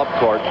the ball up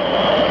court.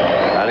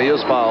 And he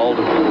is fouled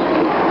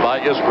by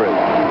Iskrid.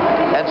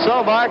 And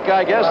so, Mark,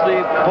 I guess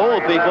the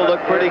poll people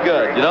look pretty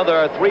good. You know, there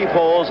are 3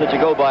 polls that you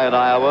go by in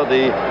Iowa,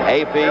 the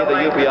AP, the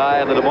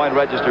UPI, and the Des Moines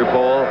Register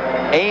poll.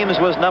 Ames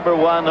was number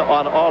 1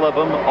 on all of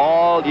them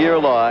all year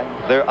long.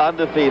 They're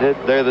undefeated.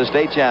 They're the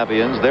state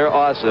champions. They're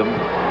awesome.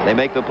 They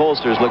make the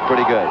pollsters look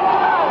pretty good.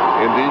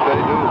 Indeed, they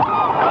do.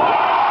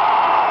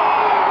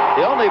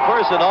 The only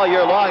person all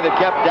year long that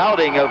kept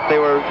doubting if they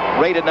were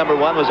rated number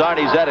 1 was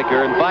Arnie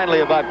Zedeker. And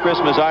finally, about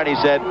Christmas,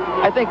 Arnie said,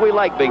 I think we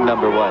like being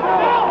number 1.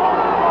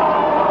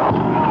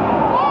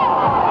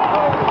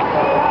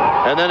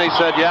 And then he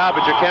said, yeah,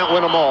 but you can't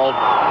win them all.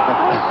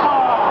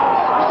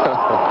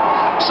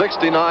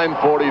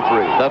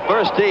 69-43. The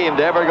first team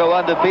to ever go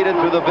undefeated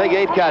through the Big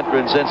 8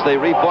 Conference since they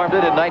reformed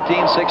it in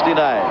 1969.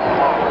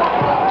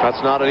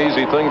 That's not an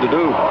easy thing to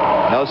do.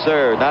 No,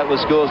 sir. Not with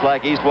schools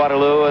like East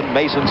Waterloo and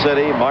Mason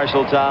City,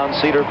 Marshalltown,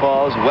 Cedar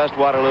Falls, West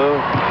Waterloo,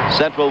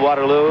 Central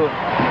Waterloo,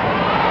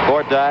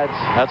 Fort Dodge.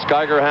 That's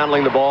Geiger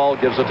handling the ball,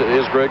 gives it to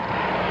Iskrig.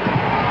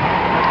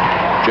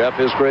 Jeff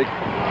Iskrig.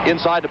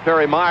 Inside to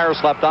Perry Meyer,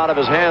 slapped out of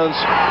his hands.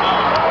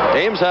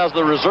 Ames has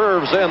the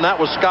reserves in. That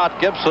was Scott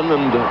Gibson,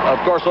 and of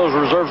course those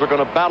reserves are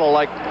going to battle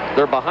like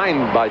they're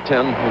behind by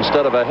 10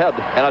 instead of ahead.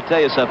 And I'll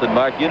tell you something,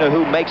 Mark. You know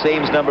who makes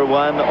Ames number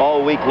 1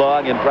 all week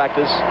long in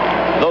practice?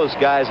 Those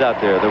guys out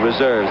there, the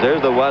reserves.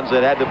 They're the ones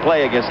that had to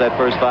play against that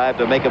first 5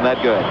 to make them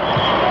that good.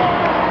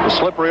 The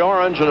slippery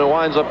orange, and it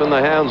winds up in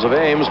the hands of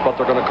Ames, but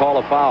they're going to call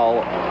a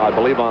foul, I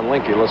believe, on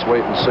Linke. Let's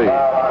wait and see.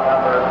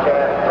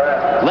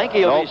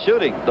 Linke will be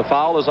shooting. The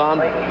foul is on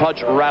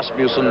Pudge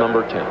Rasmussen,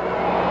 number 10.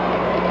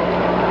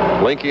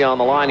 Linke on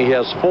the line. He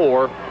has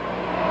 4.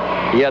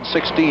 He had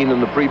 16 in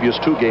the previous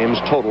 2 games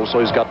total, so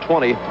he's got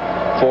 20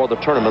 for the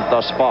tournament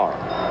thus far.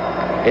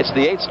 It's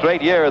the 8th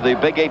straight year the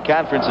Big 8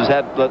 Conference has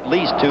had at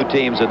least 2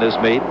 teams in this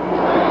meet.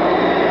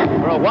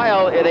 For a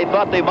while, they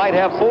thought they might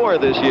have 4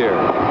 this year.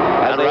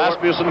 And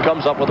Rasmussen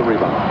comes up with a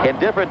rebound. In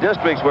different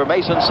districts were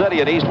Mason City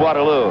and East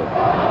Waterloo.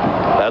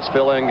 That's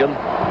Phil Engen.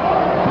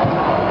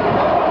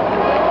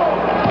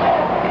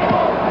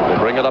 They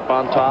bring it up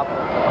on top.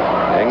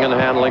 Engen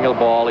handling the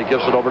ball. He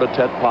gives it over to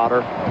Ted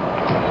Potter.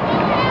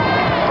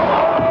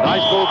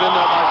 Nice move in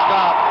there by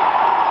Scott.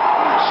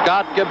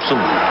 Scott Gibson.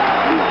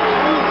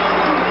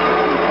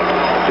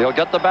 He'll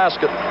get the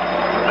basket.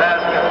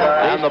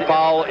 And the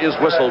foul is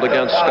whistled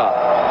against Scott.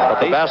 But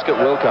the basket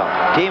will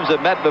count. Teams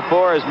have met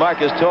before, as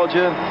Marcus told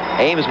you.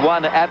 Ames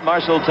won at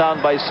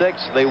Marshalltown by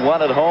 6. They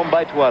won at home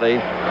by 20.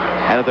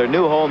 And at their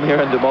new home here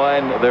in Des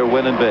Moines, they're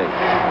winning big.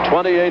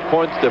 28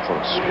 points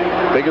difference.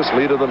 Biggest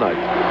lead of the night.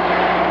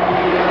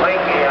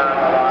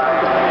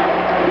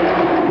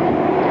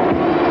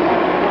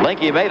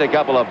 Linke made a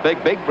couple of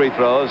big free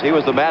throws. He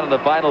was the man in the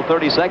final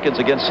 30 seconds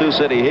against Sioux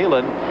City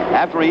Heelan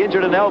after he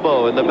injured an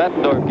elbow in the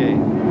Bettendorf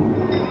game.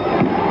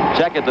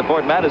 Check it, the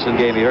Fort Madison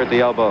game, he hurt the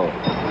elbow.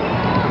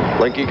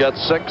 Linke gets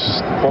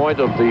 6th point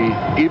of the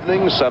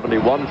evening,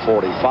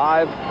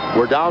 71-45.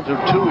 We're down to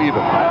 2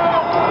 even.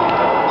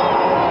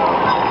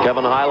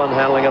 Kevin Highland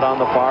handling it on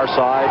the far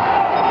side.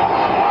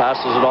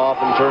 Passes it off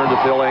and turn to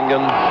Phil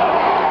Engen.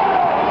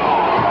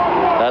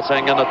 That's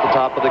Engen at the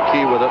top of the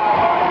key with it.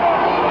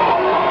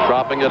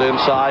 Dropping it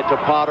inside to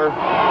Potter.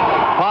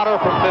 Potter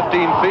from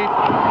 15 feet.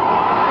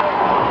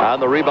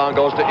 And the rebound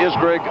goes to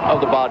Iskrig of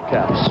the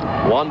Bobcats.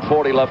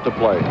 1:40 left to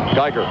play.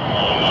 Geiger.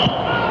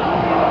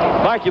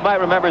 Mark, you might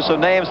remember some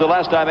names. The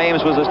last time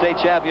Ames was a state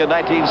champion,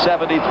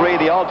 1973.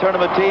 The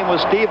all-tournament team was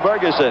Steve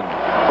Bergeson,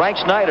 Frank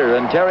Snyder,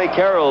 and Terry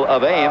Carroll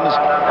of Ames,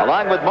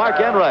 along with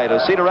Mark Enright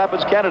of Cedar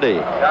Rapids Kennedy.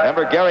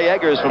 Remember Gary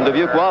Eggers from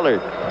Dubuque Wahlert,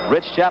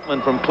 Rich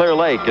Chapman from Clear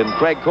Lake, and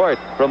Craig Court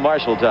from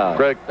Marshalltown.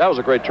 Greg, that was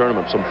a great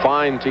tournament. Some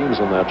fine teams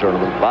in that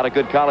tournament. A lot of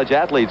good college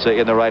athletes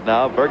in there right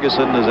now.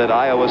 Bergeson is at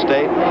Iowa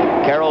State.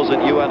 Carroll's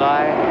at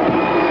UNI.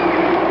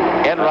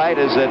 Enright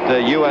is at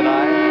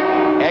UNI.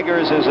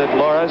 Eggers is at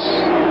Loras.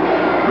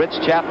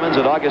 Rich Chapman's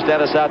at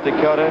Augustana, South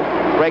Dakota.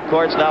 Craig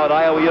Court's now at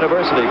Iowa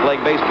University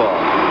playing baseball.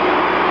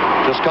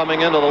 Just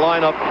coming into the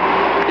lineup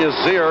is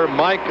Zier,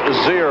 Mike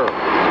Zier.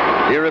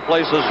 He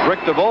replaces Rick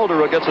DeVolder,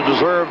 who gets a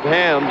deserved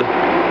hand.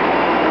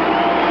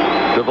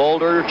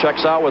 DeVolder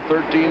checks out with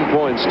 13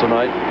 points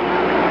tonight.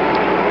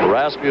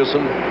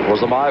 Rasmussen was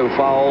the guy who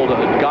fouled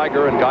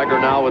Geiger, and Geiger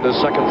now with his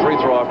second free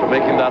throw after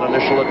making that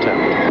initial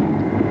attempt.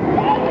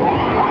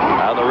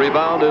 And the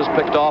rebound is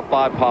picked off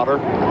by Potter.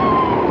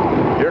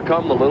 Here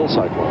come the Little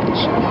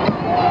Cyclones.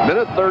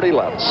 Minute 30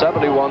 left,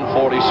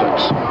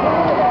 71-46.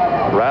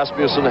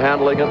 Rasmussen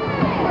handling it.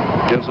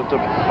 Gives it to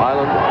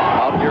Highland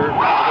out here into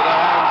the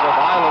hands of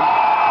Highland.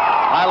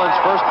 Highland's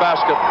first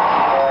basket.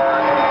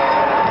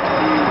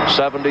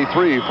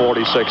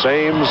 73-46.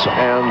 Ames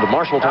and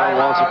Marshalltown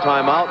wants a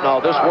timeout. Now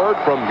this word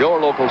from your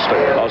local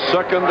station. A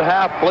second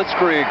half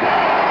blitzkrieg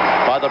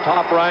by the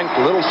top-ranked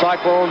Little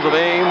Cyclones of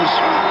Ames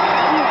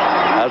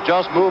has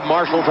just moved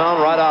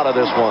Marshalltown right out of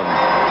this one.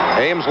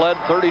 Ames led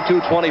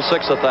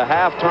 32-26 at the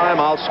halftime,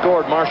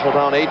 outscored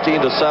Marshalltown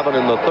 18-7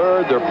 in the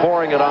third. They're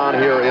pouring it on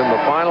here in the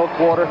final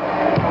quarter.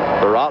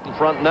 They're out in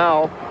front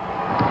now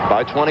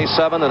by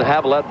 27 and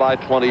have led by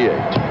 28.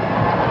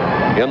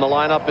 In the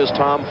lineup is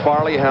Tom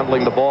Farley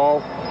handling the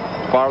ball.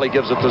 Farley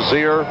gives it to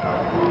Zier.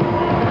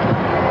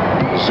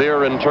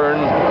 Zier in turn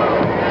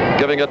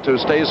giving it to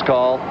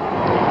Stayscall.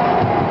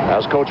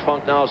 As Coach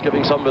Funk now is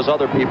giving some of his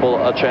other people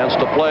a chance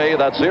to play.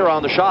 That's Zier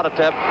on the shot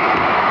attempt.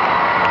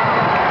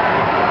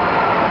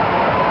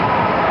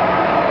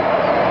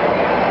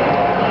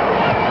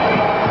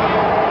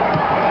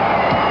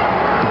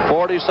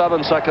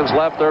 47 seconds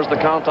left. There's the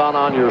countdown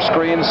on your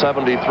screen,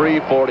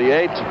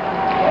 73-48.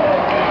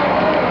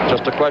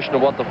 Just a question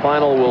of what the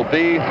final will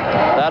be.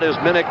 That is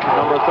Minnick,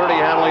 number 30,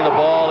 handling the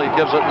ball. He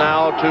gives it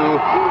now to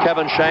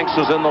Kevin Shanks,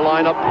 who's in the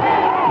lineup.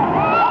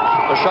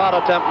 The shot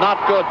attempt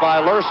not good by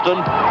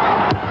Lurston.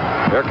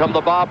 Here come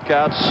the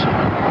Bobcats.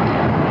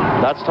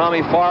 That's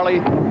Tommy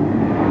Farley.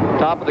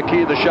 Top of the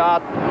key, the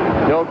shot.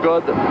 No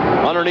good.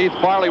 Underneath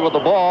Farley with the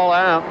ball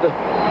and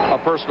a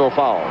personal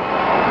foul.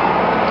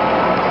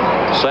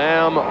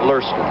 Sam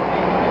Lurston.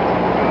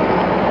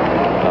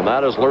 And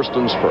that is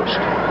Lurston's first.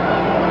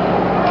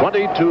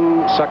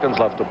 22 seconds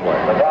left to play.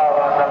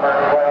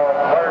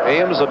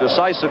 Ames a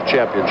decisive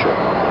championship.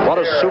 What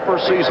a super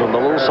season the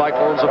Little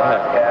Cyclones have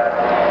had.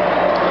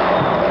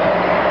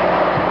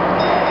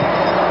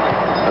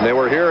 And they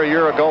were here a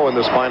year ago in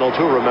this final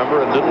too,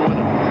 remember, and didn't win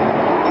it.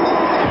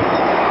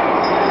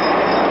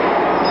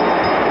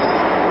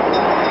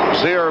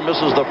 Zier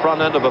misses the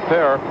front end of a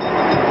pair.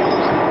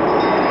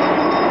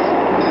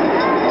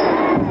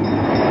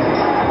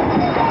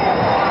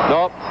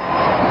 Nope,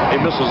 he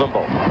misses them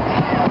both.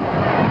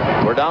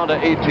 We're down to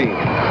 18.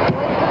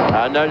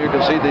 And now you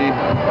can see the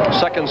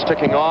seconds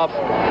ticking off.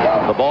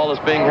 The ball is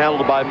being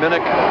handled by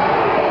Minnick.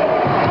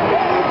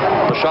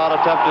 The shot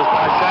attempt is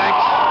by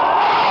Shanks.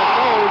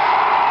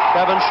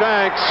 Kevin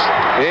Shanks.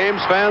 The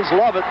Ames fans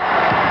love it.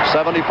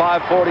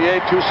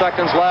 75-48, 2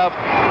 seconds left.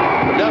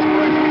 The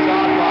desperation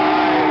shot by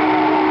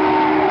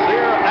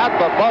Zier at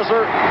the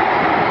buzzer.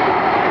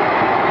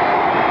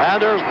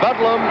 And there's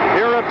Bedlam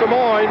here at Des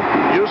Moines.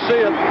 You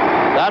see it.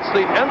 That's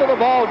the end of the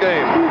ball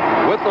game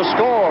with the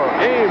score.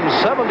 Ames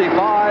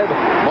 75,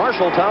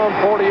 Marshalltown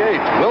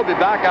 48. We'll be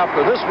back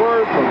after this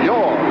word from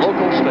your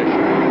local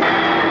station.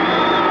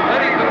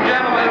 Ladies and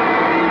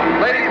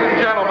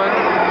gentlemen,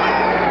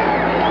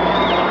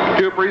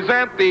 to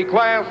present the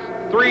Class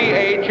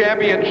 3A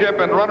championship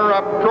and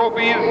runner-up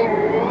trophies,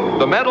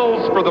 the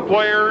medals for the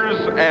players,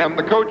 and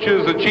the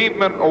coach's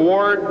achievement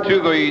award to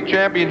the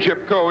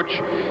championship coach,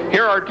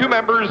 here are two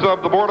members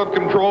of the Board of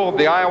Control of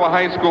the Iowa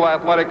High School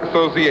Athletic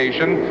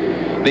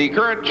Association, the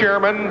current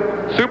chairman,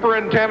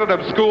 Superintendent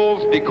of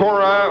Schools,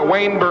 Decorah,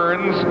 Wayne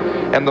Burns,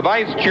 and the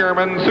vice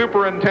chairman,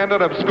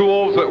 Superintendent of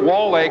Schools at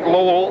Wall Lake,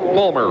 Lowell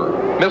Fulmer.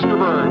 Mr.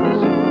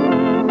 Burns.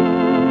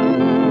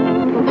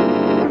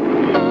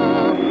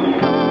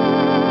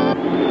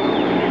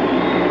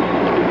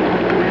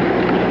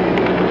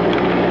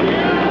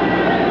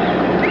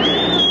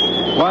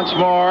 Once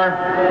more,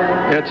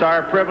 it's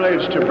our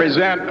privilege to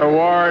present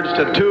awards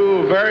to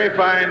two very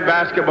fine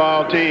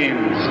basketball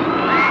teams.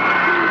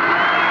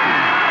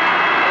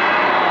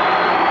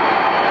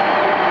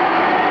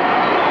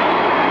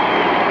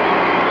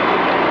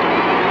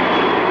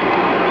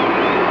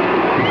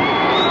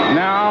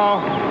 Now,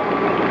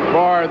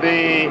 for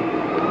the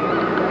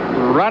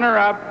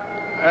runner-up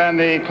and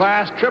the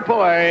Class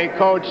AAA,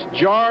 Coach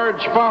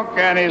George Funk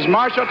and his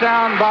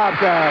Marshalltown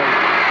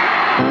Bobcats.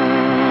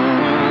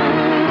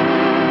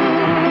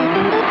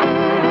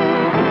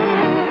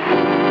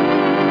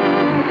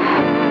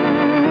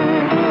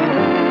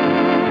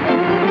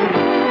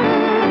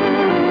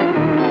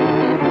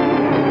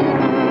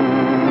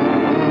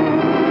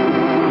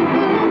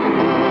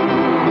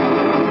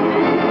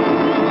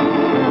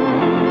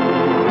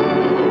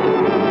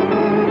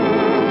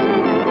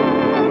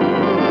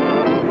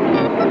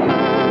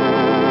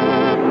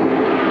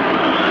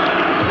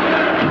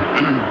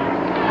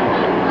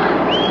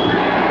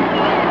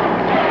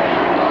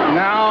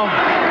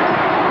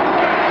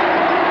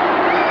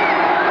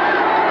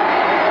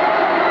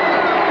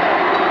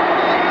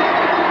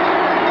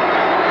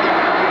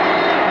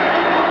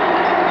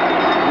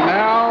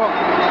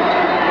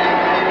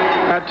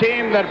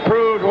 team that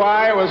proved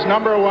why it was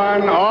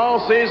 #1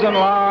 all season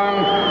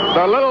long,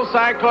 the Little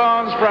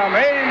Cyclones from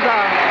Ames,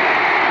 Iowa.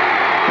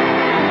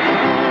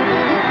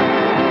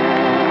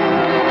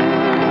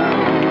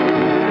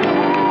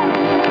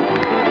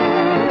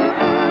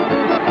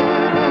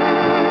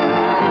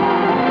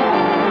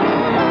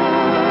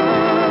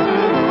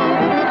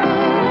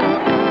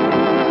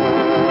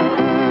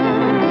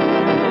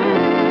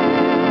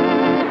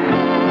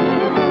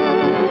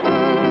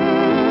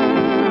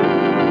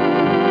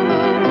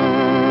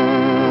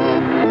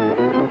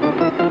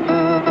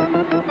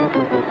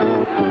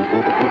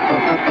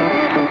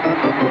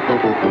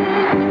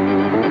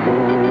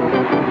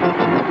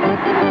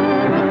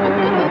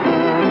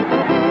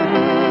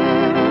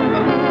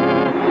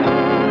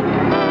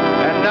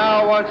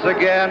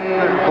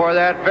 Again, for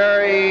that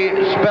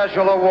very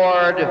special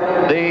award,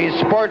 the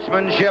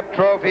Sportsmanship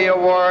Trophy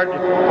Award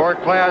for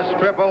Class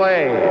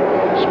AAA.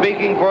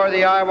 Speaking for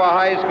the Iowa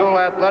High School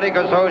Athletic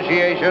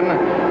Association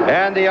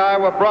and the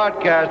Iowa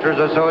Broadcasters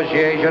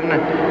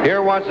Association,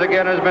 here once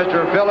again is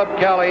Mr. Philip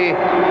Kelly,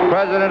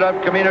 President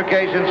of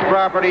Communications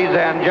Properties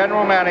and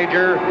General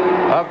Manager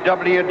of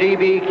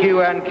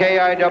WDBQ and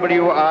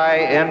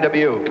KIWI in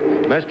Dubuque.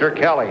 Mr.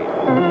 Kelly.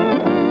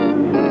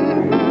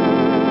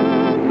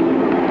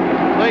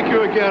 Thank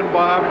you again,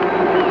 Bob.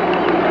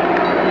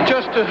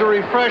 Just as a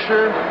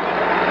refresher,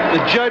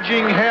 the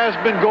judging has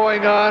been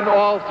going on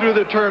all through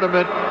the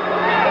tournament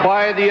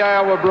by the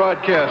Iowa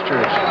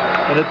broadcasters.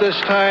 And at this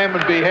time,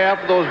 on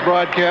behalf of those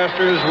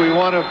broadcasters, we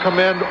want to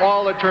commend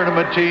all the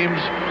tournament teams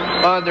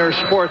on their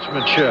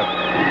sportsmanship.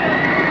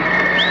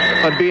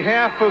 On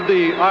behalf of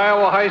the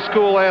Iowa High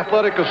School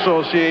Athletic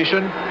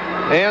Association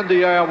and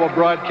the Iowa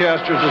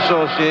Broadcasters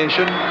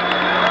Association,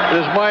 it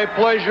is my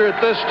pleasure at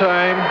this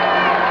time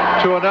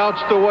to announce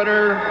the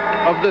winner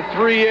of the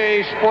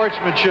 3A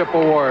Sportsmanship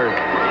Award.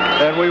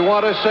 And we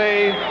want to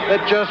say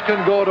that just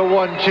can go to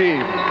one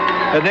team.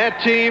 And that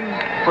team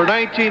for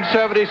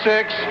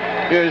 1976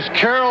 is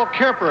Carol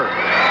Kemper.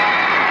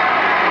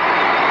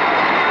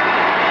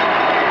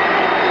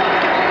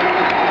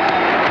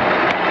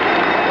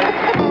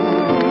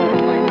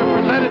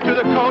 Presented to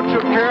the coach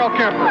of Carol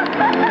Kemper.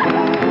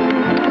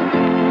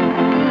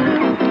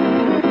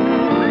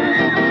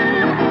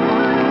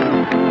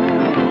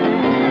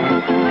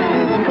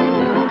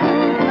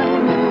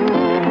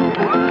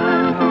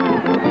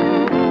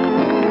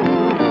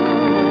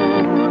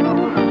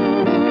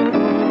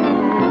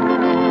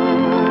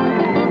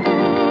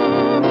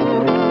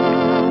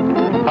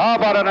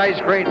 A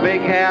nice great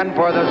big hand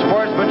for the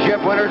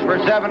sportsmanship winners for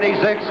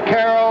 76,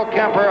 Carol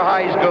Kemper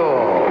High School.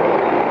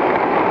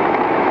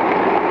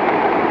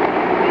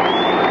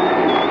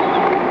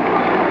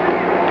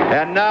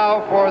 And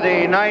now for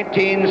the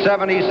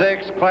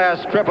 1976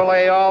 Class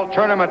AAA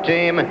All-Tournament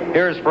team,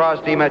 here's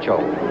Frosty Mitchell.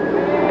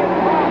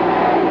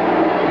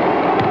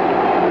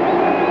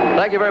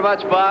 Thank you very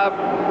much, Bob.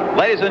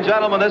 Ladies and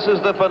gentlemen, this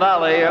is the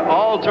finale,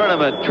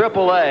 All-Tournament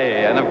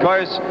AAA. And, of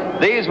course,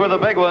 these were the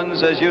big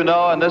ones, as you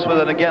know, and this was,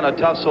 again, a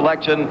tough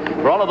selection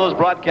for all of those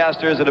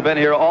broadcasters that have been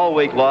here all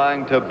week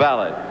long to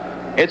ballot.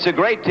 It's a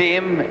great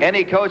team.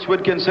 Any coach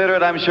would consider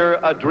it, I'm sure,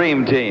 a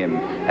dream team.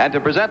 And to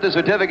present the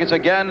certificates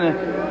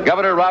again,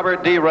 Governor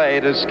Robert D.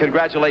 Ray to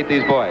congratulate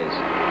these boys.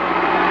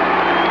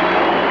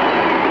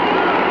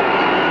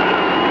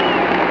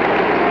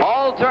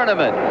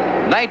 All-Tournament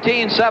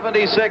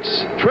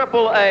 1976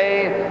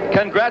 AAA.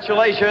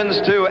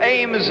 Congratulations to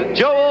Ames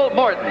Joel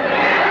Morton.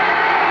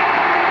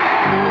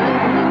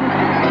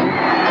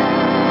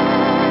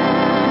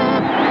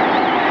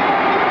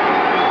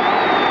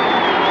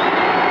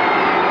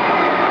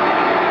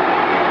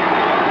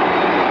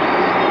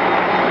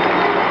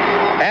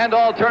 And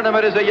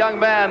All-Tournament is a young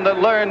man that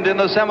learned in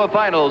the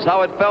semifinals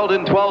how it felt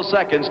in 12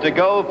 seconds to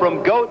go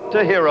from goat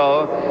to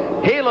hero.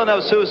 Heelan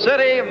of Sioux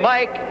City,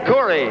 Mike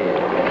Corey.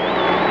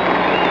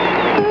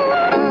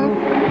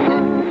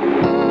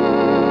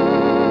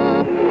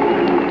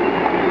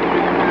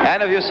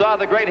 And if you saw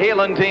the great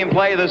Heelan team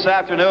play this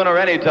afternoon or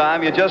any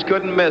time, you just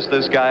couldn't miss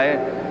this guy.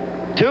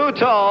 Too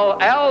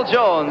tall, Al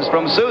Jones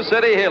from Sioux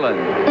City, Heelan.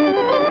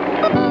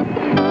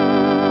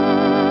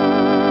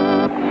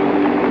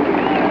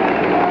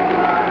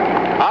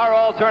 Our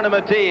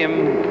all-tournament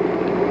team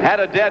had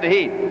a dead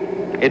heat.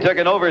 It took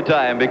an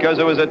overtime because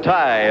it was a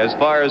tie as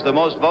far as the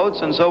most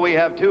votes, and so we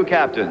have two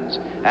captains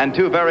and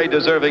two very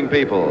deserving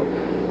people.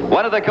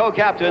 One of the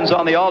co-captains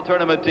on the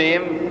all-tournament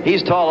team,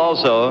 he's tall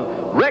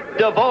also, Rick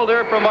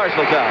DeVolder from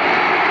Marshalltown.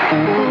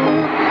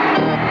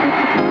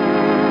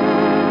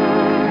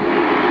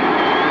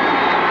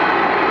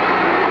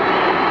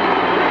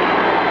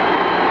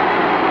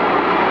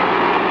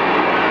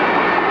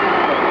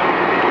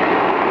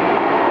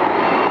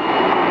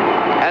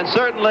 And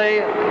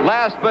certainly,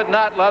 last but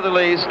not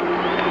least,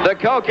 the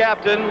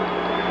co-captain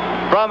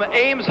from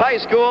Ames High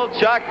School,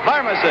 Chuck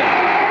Harmison.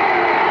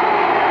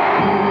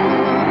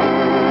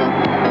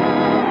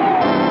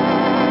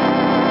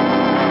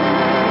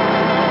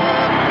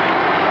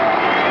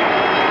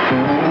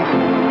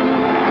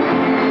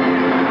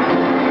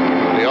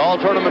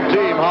 tournament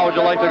team. How would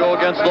you like to go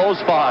against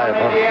those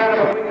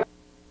 5?